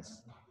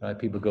happens. Right?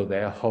 People go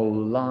their whole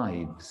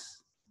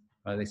lives.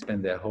 Right? They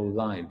spend their whole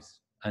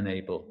lives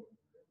unable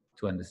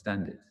to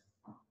understand it.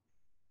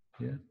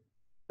 Yeah.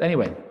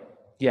 Anyway.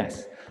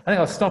 Yes, I think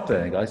I'll stop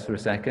there, guys, for a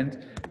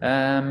second.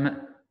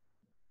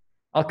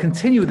 I'll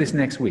continue with this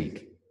next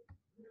week.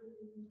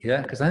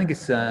 Yeah, because I think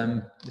it's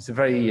a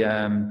very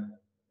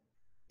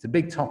it's a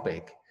big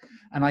topic,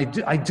 and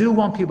I do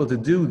want people to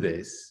do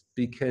this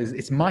because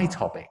it's my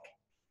topic,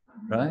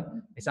 right?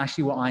 It's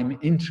actually what I'm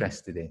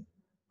interested in.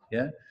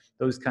 Yeah,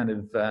 those kind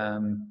of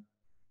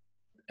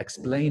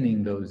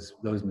explaining those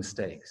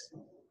mistakes.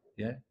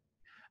 Yeah,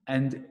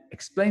 and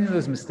explaining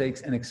those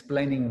mistakes and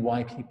explaining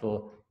why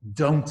people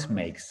don't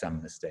make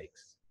some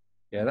mistakes.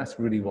 Yeah, that's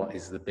really what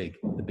is the big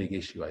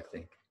issue, I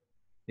think.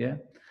 Yeah.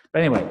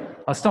 But anyway,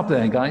 I'll stop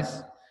there,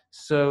 guys.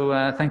 So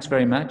thanks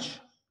very much.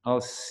 I'll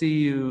see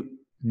you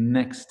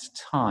next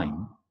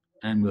time,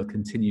 and we'll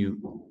continue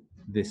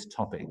this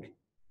topic.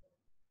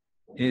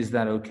 Is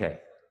that okay?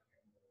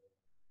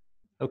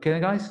 Okay,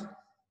 guys?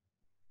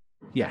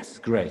 Yes,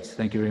 great.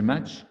 Thank you very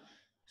much.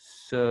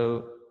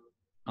 So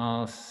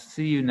I'll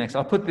see you next.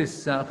 I'll put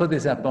this up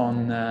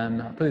on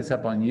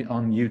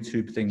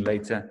YouTube thing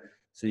later,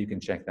 so you can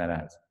check that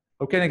out.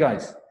 Okay, then,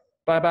 guys.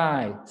 Bye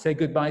bye. Say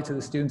goodbye to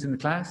the students in the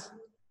class.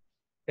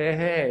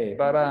 Hey,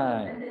 bye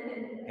bye.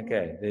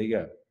 Okay, there you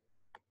go.